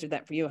 Just answered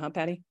that for you, huh,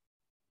 Patty?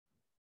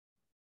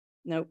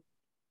 Nope.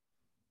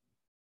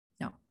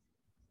 No.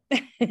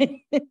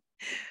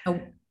 Oh,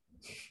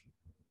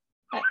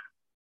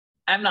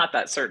 I'm not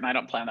that certain. I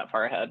don't plan that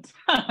far ahead.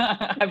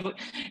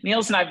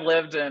 Niels and I've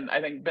lived in,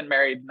 I think, been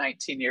married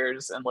 19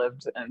 years and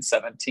lived in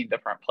 17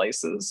 different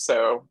places.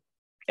 So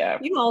yeah.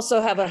 You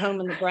also have a home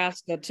in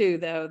Nebraska too,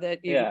 though,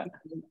 that you, Yeah.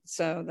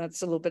 so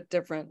that's a little bit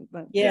different.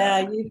 But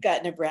Yeah, you've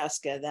got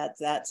Nebraska.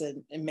 That's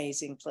an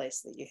amazing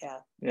place that you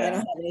have. Yeah. I don't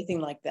have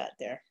anything like that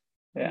there.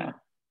 Yeah.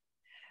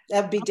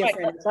 That would be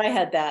different. If I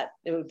had that,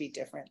 it would be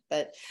different.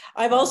 But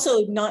I've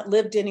also not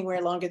lived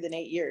anywhere longer than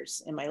 8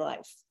 years in my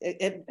life.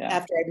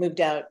 After I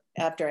moved out,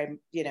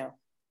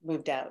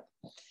 moved out.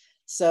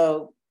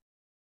 So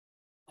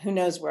who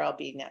knows where I'll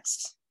be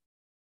next.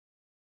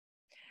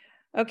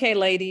 okay,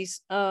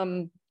 ladies,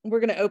 we're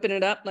going to open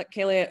it up. Let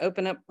Kalia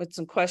open up with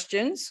some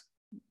questions.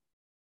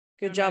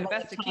 Good Doing my job on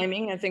best the to keep-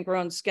 timing. I think we're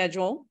on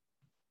schedule.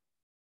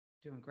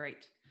 Doing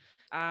great.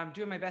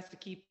 Doing my best to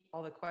keep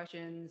all the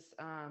questions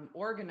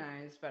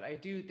organized, but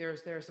there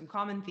are some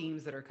common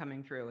themes that are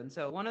coming through. And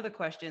so one of the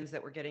questions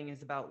that we're getting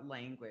is about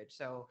language.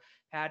 So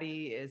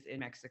Patty is in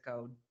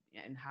Mexico,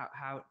 and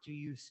how do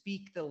you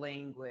speak the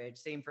language?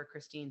 Same for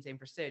Christine, same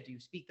for Sid. Do you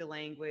speak the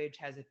language?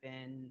 Has it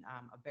been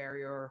a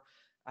barrier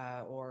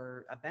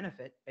or a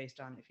benefit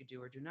based on if you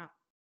do or do not?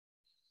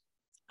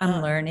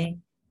 I'm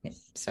learning.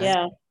 Sorry.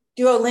 Yeah,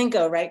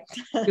 Duolingo, right?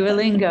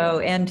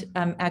 Duolingo, and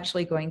I'm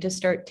actually going to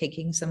start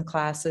taking some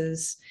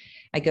classes.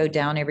 I go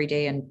down every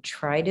day and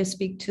try to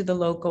speak to the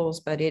locals,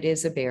 but it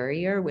is a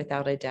barrier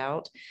without a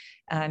doubt.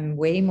 I'm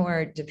way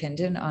more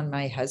dependent on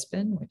my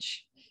husband,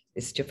 which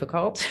is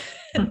difficult.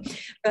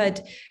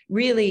 But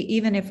really,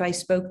 even if I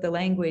spoke the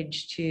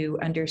language to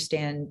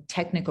understand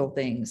technical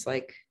things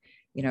like,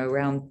 you know,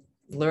 around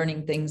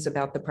learning things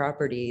about the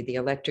property, the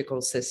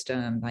electrical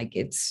system, like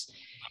it's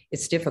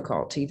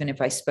difficult. Even if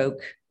I spoke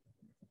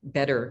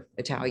better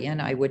Italian,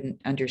 I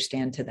wouldn't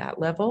understand to that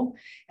level,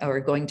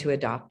 or going to a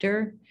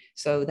doctor.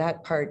 So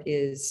that part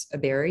is a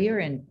barrier,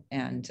 and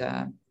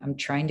I'm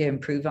trying to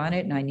improve on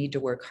it, and I need to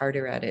work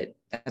harder at it.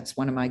 That's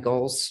one of my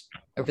goals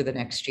over the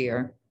next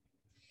year.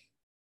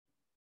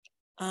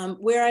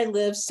 Where I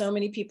live, so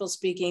many people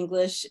speak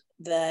English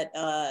that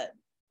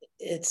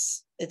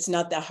it's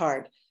not that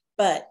hard.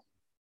 But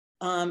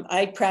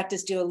I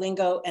practice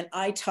Duolingo, and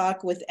I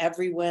talk with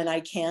everyone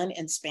I can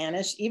in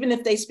Spanish. Even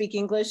if they speak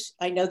English,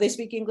 I know they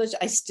speak English,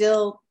 I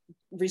still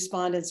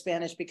respond in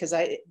Spanish because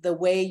the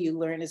way you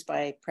learn is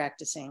by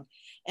practicing.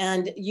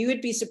 And you would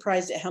be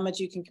surprised at how much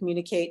you can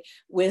communicate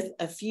with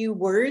a few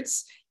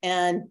words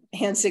and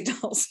hand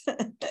signals.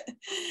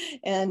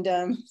 And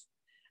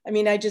I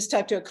mean, I just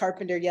talked to a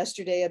carpenter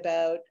yesterday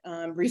about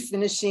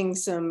refinishing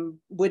some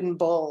wooden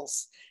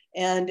bowls.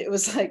 And it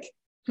was like,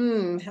 how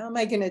am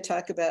I going to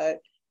talk about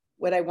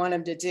what I want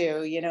him to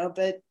do, you know?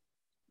 But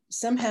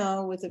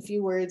somehow with a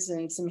few words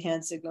and some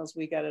hand signals,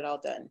 we got it all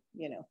done,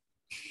 you know.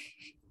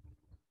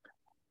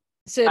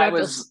 Sid, I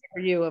feel sorry for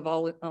you of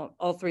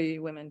all three of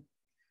you women.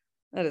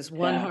 That is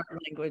one hard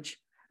language.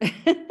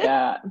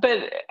 Yeah,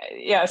 but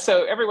yeah,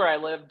 so everywhere I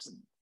lived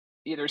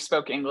either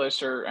spoke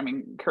English or, I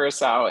mean,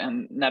 Curacao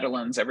and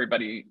Netherlands,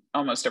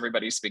 almost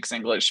everybody speaks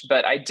English.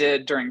 But I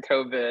did during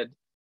COVID,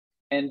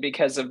 and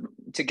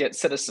to get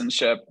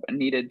citizenship,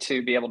 needed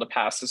to be able to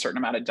pass a certain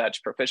amount of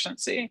Dutch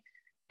proficiency.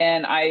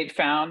 And I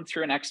found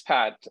through an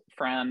expat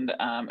friend,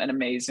 an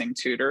amazing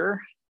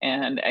tutor.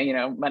 And, you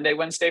know, Monday,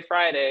 Wednesday,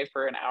 Friday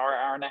for an hour,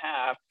 hour and a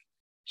half,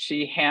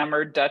 she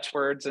hammered Dutch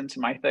words into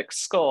my thick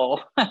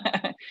skull.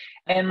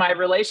 And my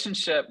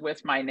relationship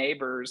with my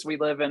neighbors, we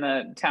live in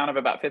a town of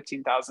about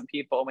 15,000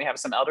 people, and we have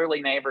some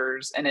elderly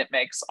neighbors, and it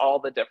makes all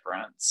the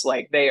difference.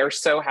 Like, they are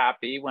so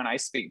happy when I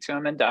speak to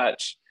them in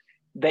Dutch.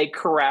 They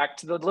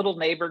correct the little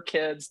neighbor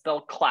kids.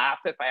 They'll clap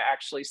if I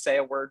actually say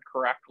a word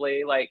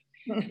correctly. Like,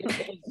 it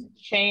has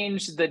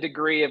changed the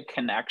degree of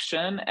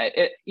connection,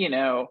 you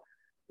know,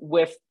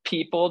 with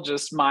people.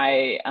 Just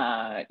my,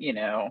 you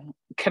know,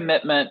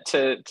 commitment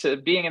to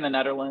being in the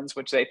Netherlands,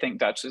 which they think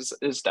Dutch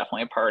is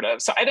definitely a part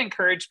of. So I'd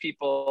encourage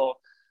people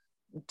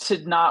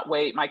to not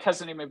wait. My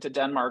cousin who moved to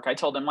Denmark, I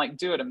told him, like,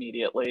 do it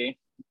immediately.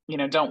 You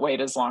know, don't wait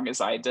as long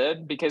as I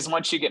did, because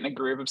once you get in a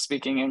groove of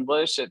speaking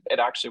English, it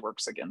actually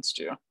works against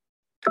you.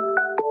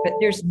 But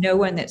there's no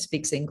one that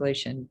speaks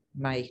English in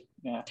my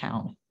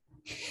town.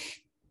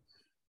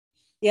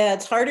 Yeah,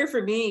 it's harder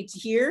for me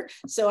here.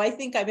 So I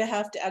think I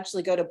have to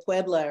actually go to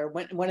Puebla or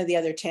one of the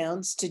other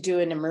towns to do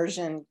an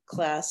immersion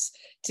class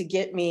to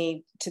get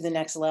me to the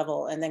next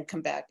level and then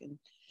come back. And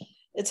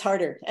it's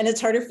harder. And it's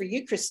harder for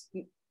you,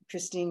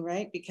 Christine,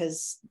 right?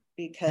 Because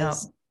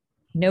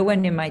no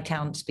one in my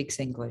town speaks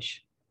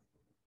English.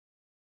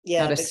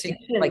 Yeah, Not a but,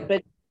 single, like,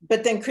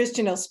 but then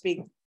Christian will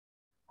speak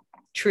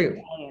true,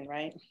 Italian,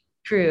 right?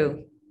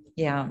 true.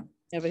 Yeah.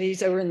 Yeah, but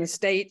he's over in the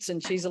States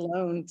and she's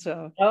alone.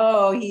 So,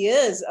 Oh, he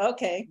is.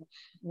 Okay.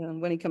 you know,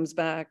 when he comes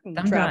back and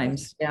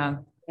Sometimes, yeah.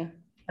 Yeah.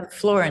 At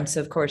Florence,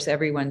 of course,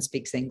 everyone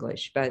speaks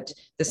English, but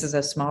this is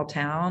a small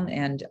town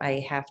and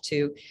I have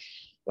to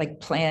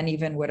like plan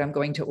even what I'm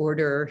going to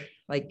order,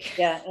 like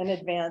Yeah, in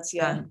advance.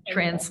 Yeah.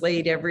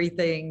 translate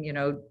everything, you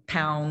know,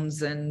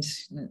 pounds, and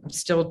I'm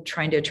still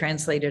trying to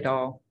translate it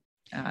all.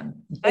 I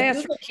But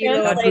asked Google for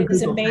kilo. Translate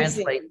is Google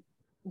amazing. Translate.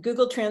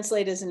 Google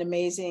Translate is an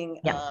amazing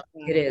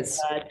It is.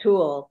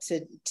 tool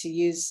to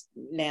use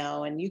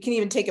now, and you can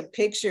even take a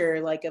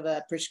picture like of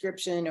a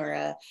prescription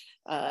or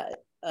a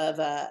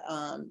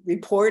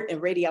report, a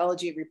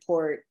radiology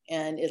report,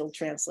 and it'll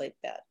translate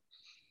that.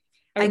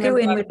 I go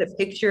in with a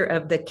picture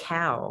of the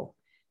cow,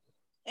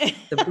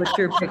 the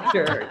butcher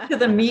picture, to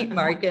the meat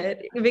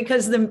market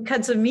because the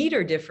cuts of meat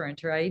are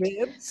different, right?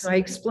 Ribs. So I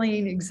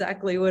explain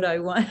exactly what I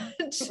want.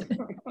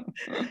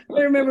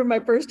 I remember my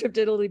first trip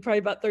to Italy, probably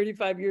about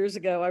 35 years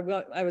ago.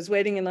 I was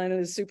waiting in line at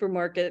the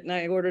supermarket and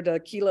I ordered a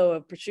kilo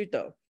of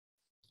prosciutto.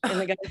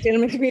 And the guy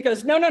standing next to me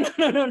goes, no.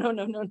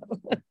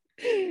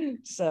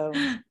 So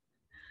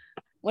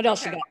what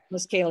else you got,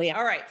 Miss Kaylee?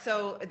 All right,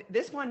 so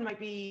this one might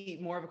be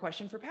more of a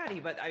question for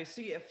Patty, but I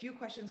see a few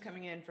questions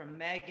coming in from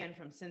Megan,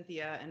 from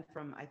Cynthia, and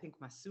from, I think,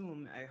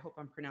 Masoom, I hope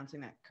I'm pronouncing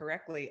that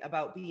correctly,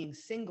 about being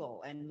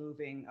single and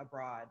moving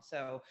abroad.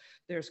 So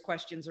there's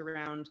questions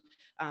around,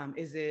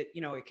 is it,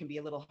 you know, it can be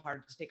a little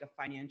hard to take a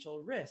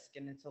financial risk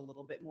and it's a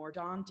little bit more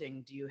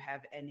daunting. Do you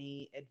have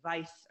any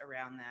advice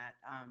around that?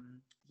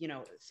 You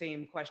know,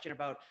 same question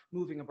about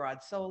moving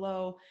abroad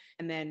solo.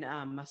 And then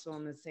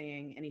Masoom is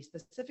saying, any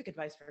specific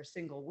advice for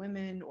single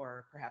women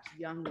or perhaps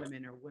young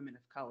women or women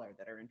of color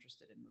that are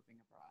interested in moving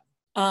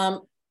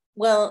abroad?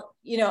 Well,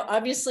 you know,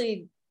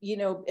 obviously, you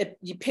know, if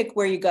you pick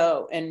where you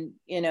go, and,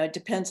 you know, it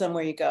depends on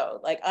where you go.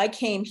 Like I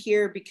came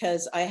here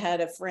because I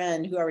had a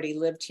friend who already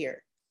lived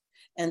here.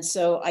 And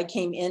so I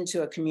came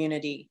into a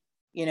community,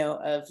 you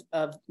know,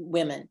 of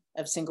women,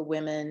 of single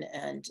women.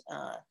 And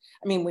I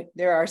mean,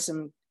 there are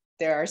some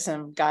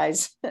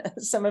guys,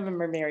 some of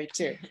them are married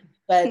too,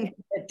 but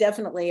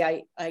definitely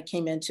I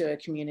came into a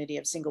community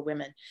of single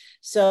women.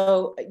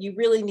 So you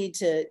really need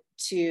to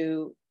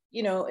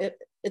you know,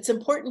 it's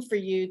important for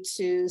you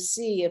to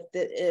see if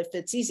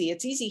it's easy.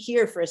 It's easy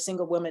here for a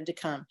single woman to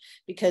come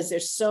because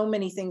there's so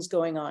many things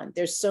going on.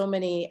 There's so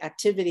many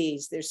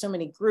activities. There's so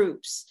many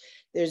groups.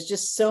 There's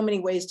just so many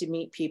ways to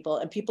meet people,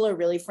 and people are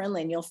really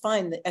friendly. And you'll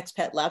find the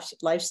expat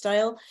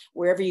lifestyle,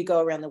 wherever you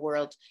go around the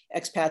world,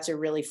 expats are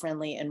really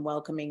friendly and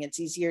welcoming. It's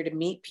easier to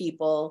meet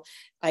people,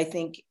 I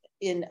think,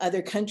 in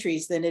other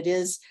countries than it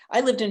is.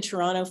 I lived in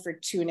Toronto for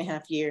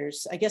 2.5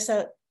 years. I guess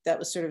that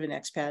was sort of an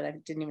expat. I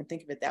didn't even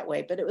think of it that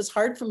way, but it was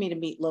hard for me to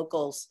meet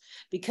locals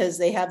because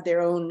they have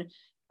their own,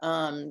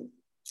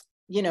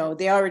 you know,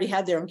 they already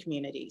have their own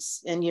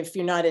communities. And if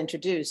you're not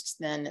introduced,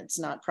 then it's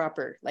not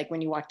proper, like when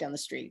you walk down the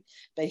street.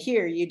 But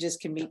here you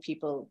just can meet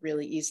people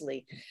really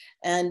easily.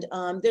 And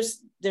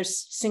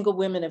there's single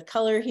women of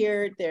color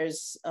here.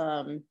 There's,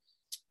 yeah,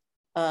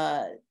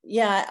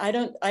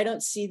 I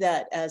don't see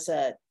that as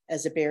a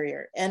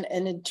barrier. And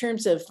in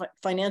terms of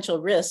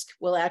financial risk,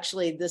 well,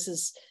 actually, this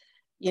is,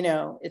 you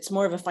know, it's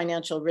more of a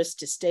financial risk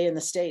to stay in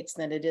the States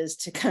than it is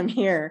to come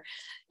here,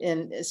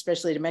 and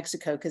especially to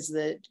Mexico, because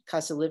the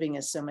cost of living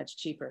is so much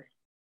cheaper.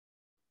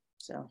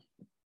 So.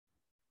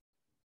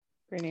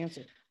 Great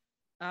answer.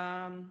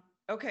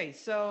 Okay,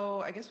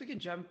 so I guess we could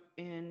jump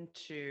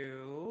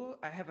into,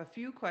 I have a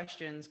few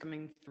questions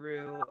coming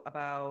through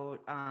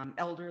about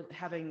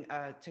having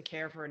to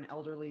care for an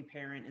elderly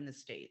parent in the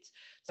States.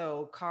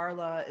 So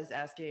Carla is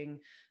asking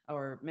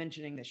or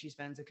mentioning that she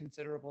spends a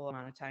considerable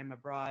amount of time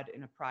abroad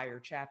in a prior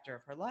chapter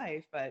of her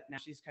life, but now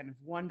she's kind of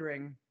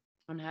wondering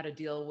on how to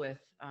deal with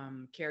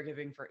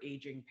caregiving for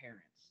aging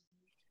parents.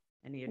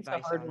 Any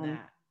advice on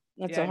that?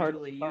 That's a hard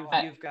Julie,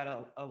 you've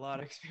got a lot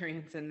of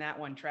experience in that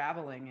one,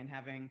 traveling and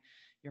having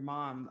your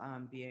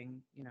mom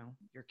being, you know,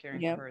 you're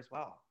caring for her as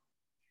well.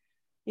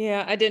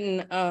 Yeah, I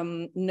didn't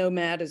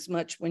nomad as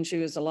much when she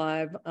was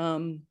alive.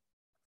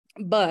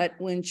 But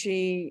when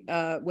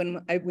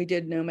we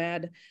did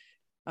nomad,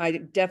 I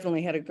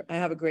definitely I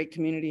have a great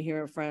community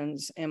here of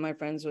friends, and my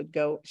friends would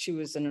go, she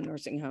was in a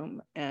nursing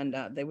home, and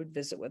they would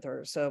visit with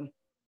her. So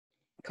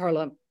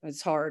Carla,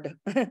 it's hard,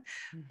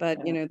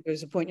 but you know,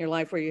 there's a point in your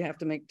life where you have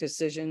to make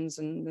decisions,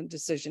 and the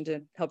decision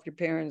to help your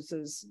parents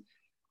is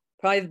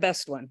probably the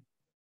best one.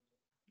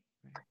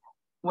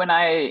 When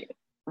I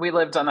we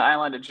lived on the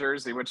island of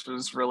Jersey, which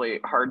was really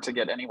hard to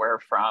get anywhere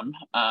from.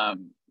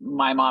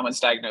 My mom was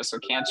diagnosed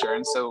with cancer,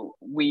 and so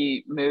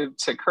we moved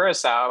to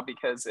Curacao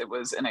because it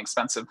was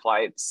inexpensive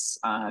flights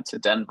to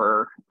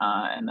Denver,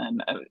 and then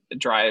a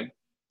drive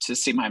to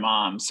see my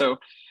mom. So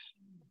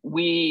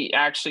we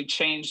actually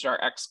changed our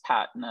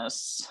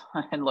expatness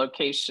and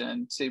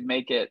location to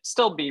make it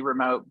still be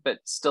remote, but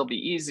still be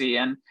easy.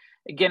 And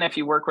again, if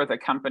you work with a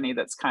company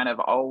that's kind of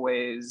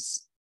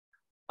always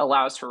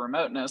allows for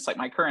remoteness, like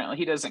my current,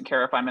 he doesn't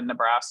care if I'm in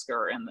Nebraska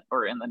or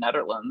in the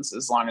Netherlands,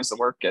 as long as the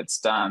work gets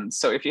done.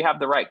 So if you have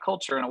the right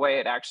culture, in a way,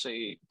 it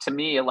actually, to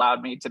me,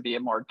 allowed me to be a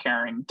more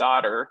caring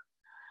daughter.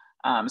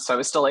 So I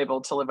was still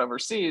able to live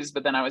overseas,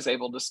 but then I was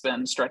able to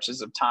spend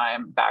stretches of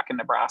time back in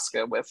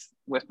Nebraska with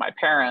my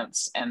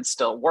parents and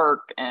still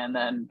work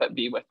but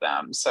be with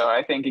them. So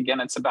I think, again,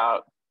 it's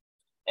about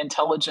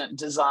intelligent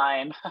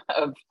design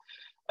of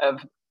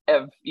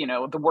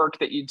the work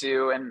that you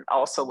do, and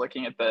also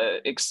looking at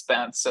the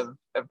expense of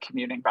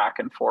commuting back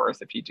and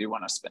forth if you do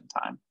want to spend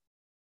time.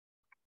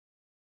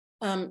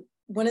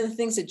 One of the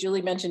things that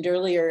Julie mentioned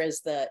earlier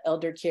is the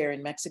elder care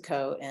in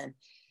Mexico, and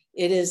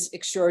it is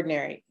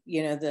extraordinary.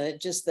 The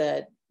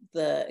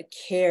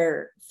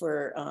care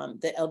for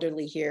the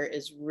elderly here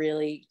is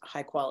really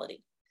high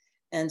quality.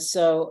 And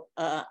so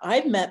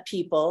I've met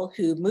people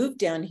who moved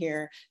down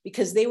here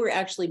because they were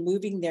actually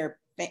moving their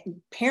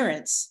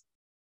parents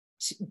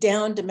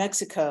down to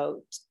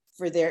Mexico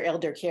for their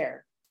elder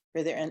care,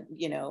 for their,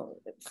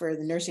 for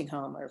the nursing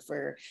home, or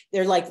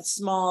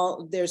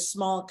there's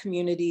small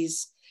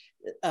communities,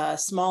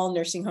 small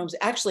nursing homes.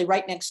 Actually,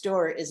 right next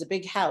door is a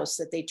big house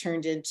that they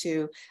turned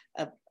into,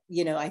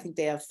 I think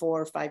they have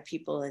 4 or 5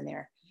 people in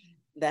there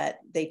that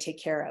they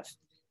take care of.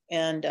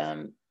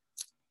 And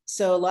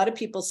so a lot of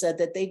people said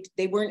that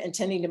they weren't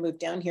intending to move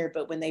down here,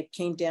 but when they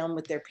came down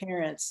with their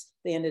parents,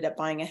 they ended up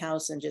buying a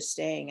house and just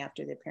staying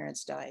after their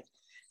parents died.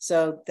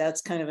 So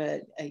that's kind of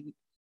a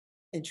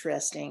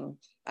interesting,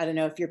 I don't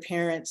know if your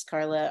parents,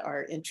 Carla,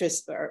 are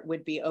interested or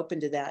would be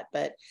open to that,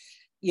 but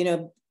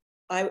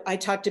I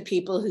talked to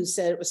people who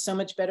said it was so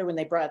much better when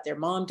they brought their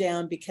mom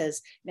down,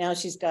 because now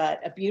she's got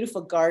a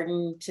beautiful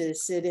garden to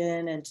sit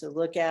in and to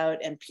look out,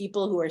 and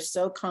people who are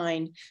so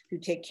kind, who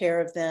take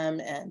care of them,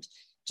 and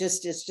it's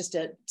just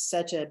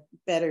such a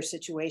better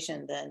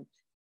situation than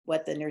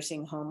what the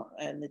nursing home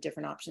and the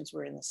different options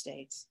were in the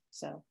States.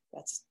 So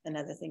that's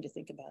another thing to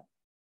think about.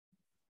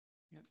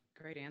 Yep,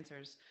 great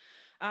answers.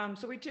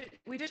 So we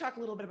did talk a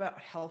little bit about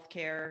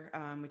healthcare.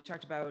 We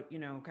talked about,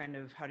 kind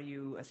of how do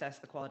you assess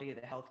the quality of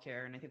the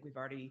healthcare, and I think we've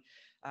already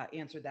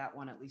answered that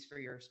one, at least for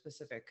your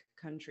specific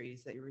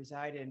countries that you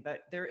reside in.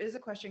 But there is a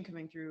question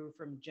coming through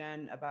from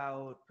Jen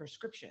about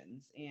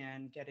prescriptions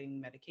and getting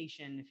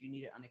medication if you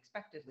need it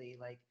unexpectedly.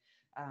 Like,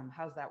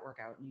 how's that work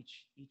out in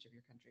each of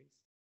your countries?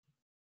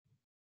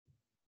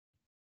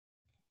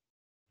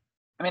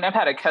 I mean, I've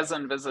had a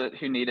cousin visit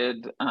who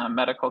needed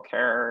medical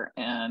care,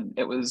 and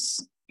it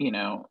was,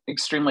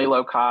 extremely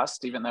low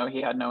cost, even though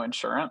he had no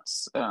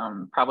insurance,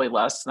 probably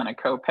less than a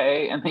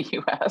copay in the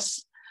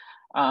US.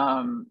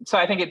 So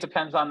I think it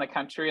depends on the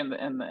country and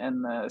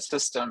the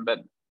system, but,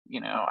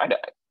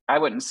 I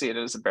wouldn't see it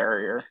as a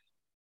barrier.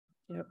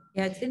 Yep.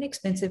 Yeah, it's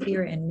inexpensive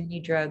here, and many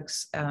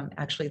drugs,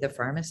 actually the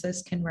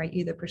pharmacist can write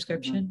you the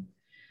prescription,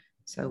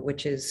 so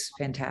which is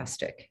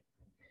fantastic.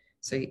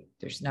 So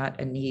there's not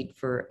a need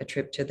for a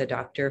trip to the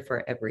doctor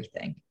for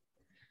everything.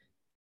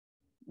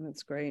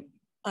 That's great.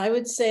 I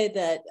would say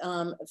that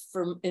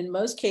in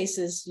most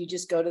cases, you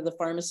just go to the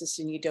pharmacist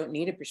and you don't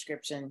need a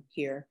prescription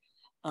here.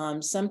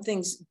 Some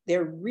things they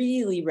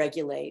really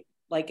regulate,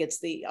 like it's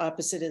the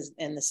opposite as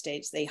in the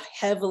States. They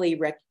heavily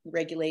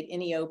regulate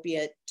any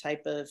opiate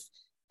type of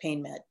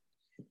pain med.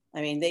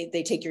 I mean,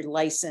 they take your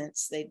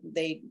license.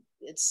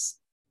 It's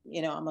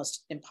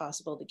almost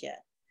impossible to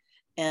get.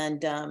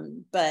 And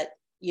but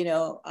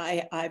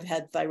I've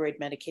had thyroid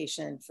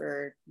medication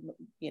for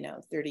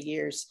 30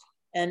 years.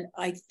 And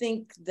I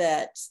think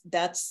that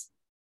that's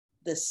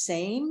the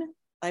same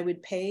I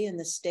would pay in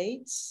the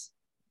States.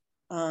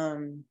 I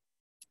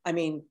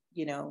mean,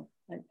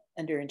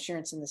 under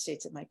insurance in the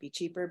States, it might be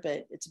cheaper,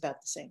 but it's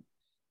about the same.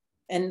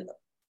 And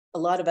a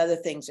lot of other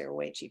things are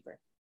way cheaper.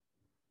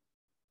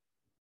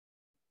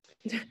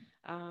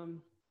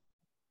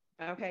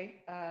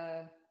 Okay.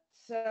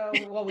 So,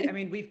 well,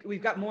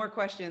 we've got more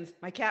questions.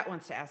 My cat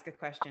wants to ask a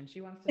question.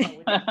 She wants to know which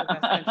is the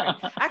best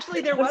country.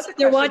 Actually, there was a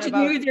They're question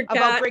watching you with your about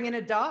cat. bringing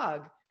a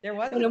dog. There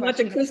was. And I'm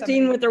watching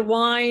Christine with her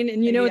wine,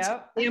 and it's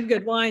damn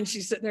good wine.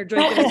 She's sitting there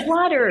drinking. Oh, it's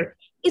water.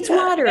 It's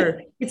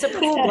water. It's a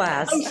pool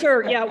glass. Oh,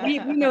 sure. Yeah, we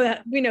know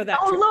that. We know that.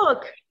 Oh,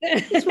 look,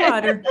 it's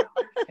water.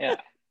 Yeah.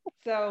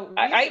 So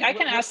I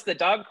can ask the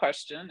dog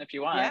question if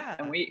you want. Yeah,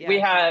 and we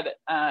had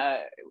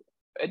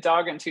a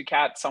dog and 2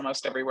 cats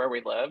almost everywhere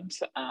we lived.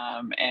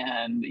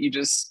 And you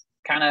just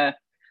kind of,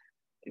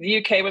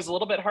 the UK was a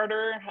little bit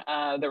harder.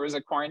 There was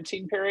a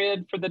quarantine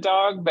period for the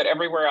dog, but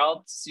everywhere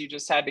else you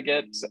just had to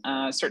get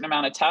a certain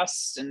amount of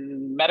tests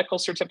and medical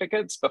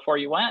certificates before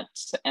you went.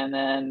 And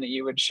then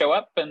you would show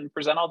up and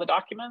present all the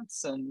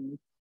documents, and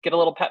get a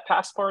little pet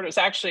passport. It's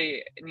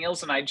actually,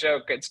 Niels and I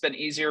joke, it's been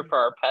easier for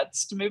our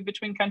pets to move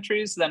between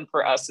countries than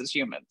for us as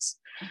humans.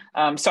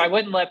 So I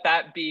wouldn't let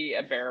that be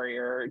a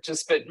barrier,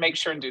 but make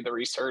sure and do the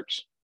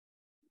research.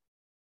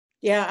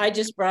 Yeah, I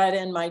just brought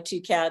in my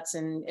 2 cats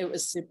and it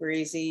was super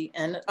easy.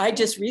 And I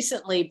just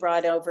recently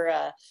brought over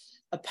a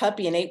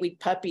puppy, an 8-week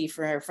puppy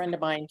for a friend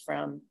of mine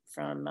from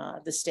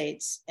the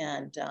States.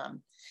 And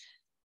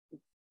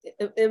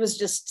it was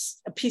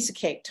just a piece of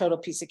cake, total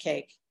piece of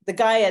cake. The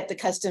guy at the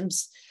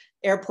customs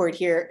airport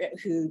here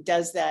who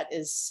does that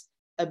is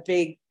a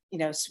big,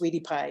 sweetie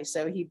pie.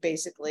 So he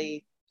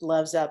basically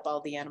loves up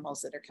all the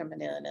animals that are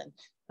coming in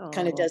and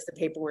kind of does the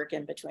paperwork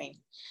in between.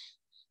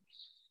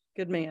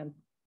 Good man.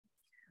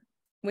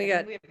 We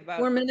got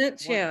 4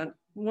 minutes.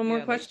 One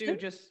more question.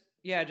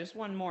 Just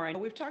one more. I know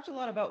we've talked a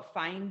lot about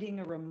finding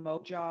a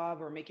remote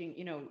job or making,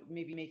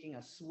 maybe making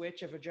a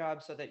switch of a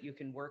job so that you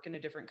can work in a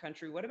different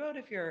country. What about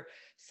if you're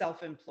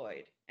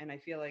self-employed? And I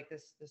feel like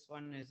this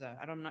one is,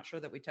 I'm not sure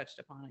that we touched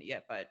upon it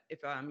yet, but if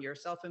you're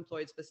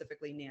self-employed,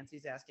 specifically,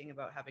 Nancy's asking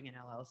about having an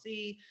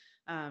LLC.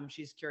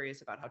 She's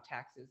curious about how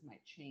taxes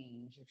might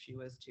change if she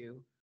was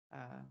to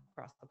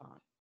cross the pond.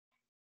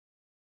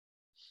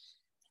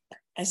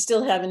 I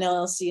still have an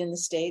LLC in the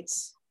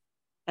States.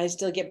 I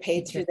still get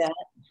paid through that.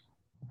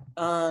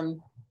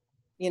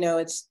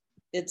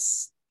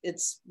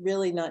 It's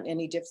really not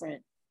any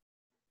different.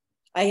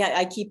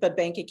 I keep a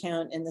bank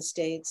account in the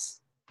States.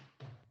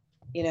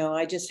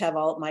 I just have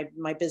all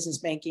my business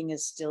banking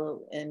is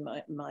still in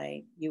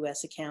my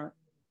US account.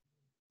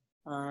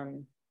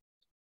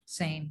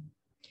 Same.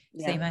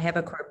 Yeah. Same. I have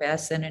a Corp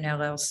S and an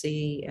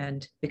LLC,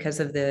 and because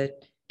of the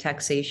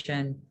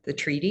taxation, the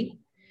treaty,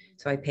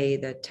 so I pay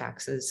the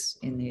taxes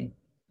in the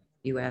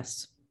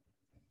US.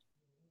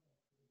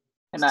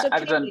 And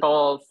I've done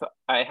both.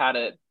 I had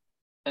an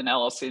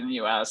LLC in the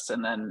US,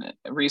 and then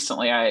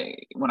recently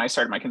when I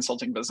started my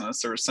consulting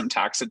business, there were some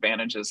tax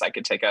advantages I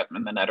could take up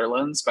in the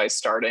Netherlands by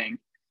starting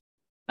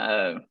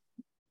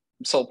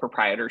sole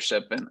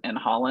proprietorship in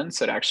Holland.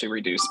 So it actually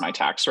reduced my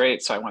tax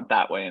rate. So I went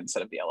that way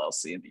instead of the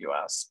LLC in the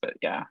US. But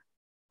yeah,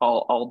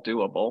 all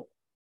doable.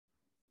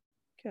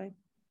 Okay.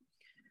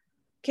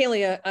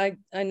 Kaylee,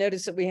 I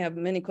noticed that we have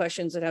many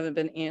questions that haven't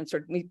been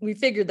answered. We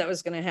figured that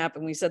was going to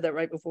happen. We said that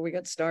right before we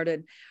got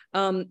started.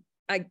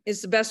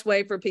 It's the best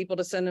way for people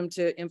to send them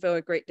to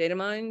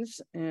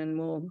info@GreatDataMinds, and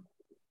we'll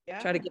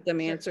try to get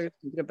them answered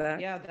and get it back.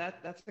 Yeah,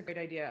 that's a great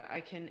idea. I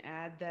can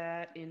add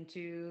that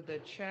into the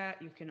chat.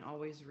 You can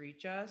always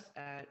reach us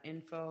at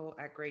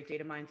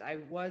info@GreatDataMinds. I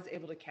was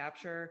able to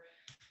capture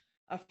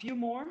a few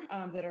more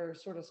that are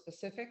sort of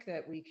specific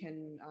that we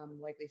can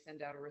likely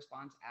send out a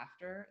response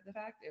after the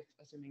fact,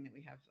 assuming that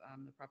we have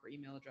the proper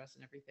email address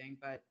and everything.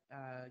 But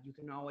you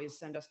can always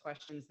send us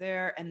questions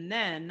there. And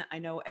then I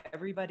know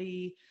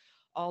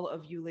all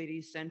of you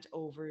ladies sent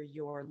over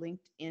your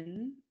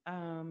LinkedIn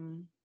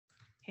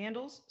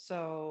handles.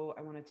 So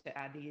I wanted to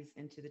add these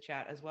into the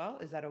chat as well.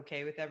 Is that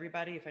okay with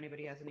everybody? If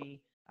anybody has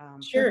any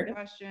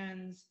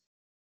questions,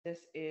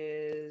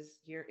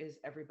 here is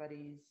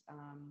everybody's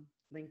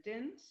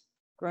LinkedIn's.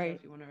 Great. So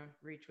if you want to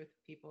reach with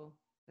people,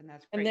 then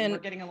that's great. And we're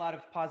getting a lot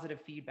of positive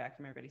feedback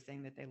from everybody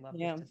saying that they love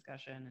this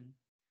discussion. And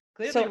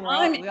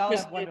clearly we all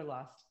have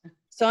Wanderlust.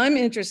 So I'm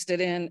interested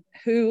in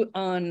who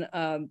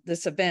on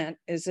this event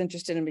is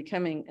interested in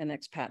becoming an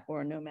expat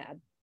or a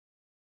nomad.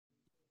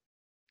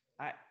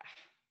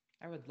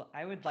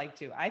 I would like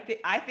to.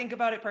 I think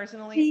about it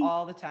personally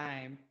all the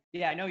time.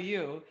 Yeah, I know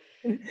you.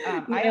 I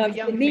have a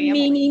young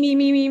family.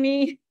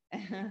 Me.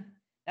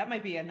 That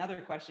might be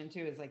another question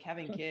too, is like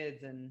having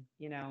kids and,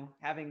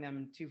 having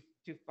them too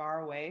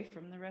far away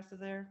from the rest of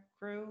their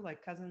crew,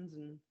 like cousins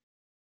and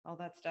all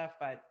that stuff.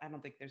 But I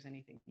don't think there's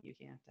anything you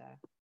can't.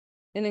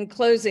 And in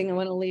closing, I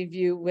want to leave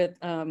you with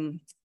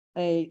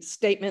a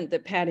statement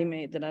that Patty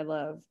made that I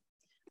love.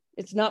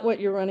 It's not what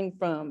you're running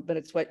from, but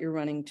it's what you're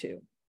running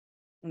to.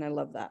 And I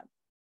love that.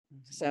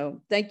 Mm-hmm.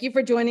 So thank you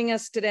for joining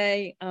us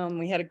today.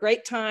 We had a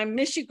great time.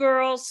 Miss you,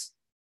 girls.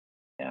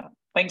 Yeah.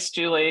 Thanks,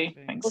 Julie.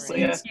 Thanks,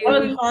 Leah. It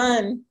was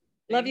fun.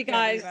 Love you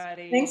guys.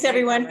 Everybody. Thanks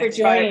everyone for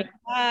joining.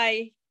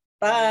 Bye.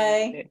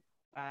 Bye.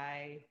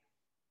 Bye.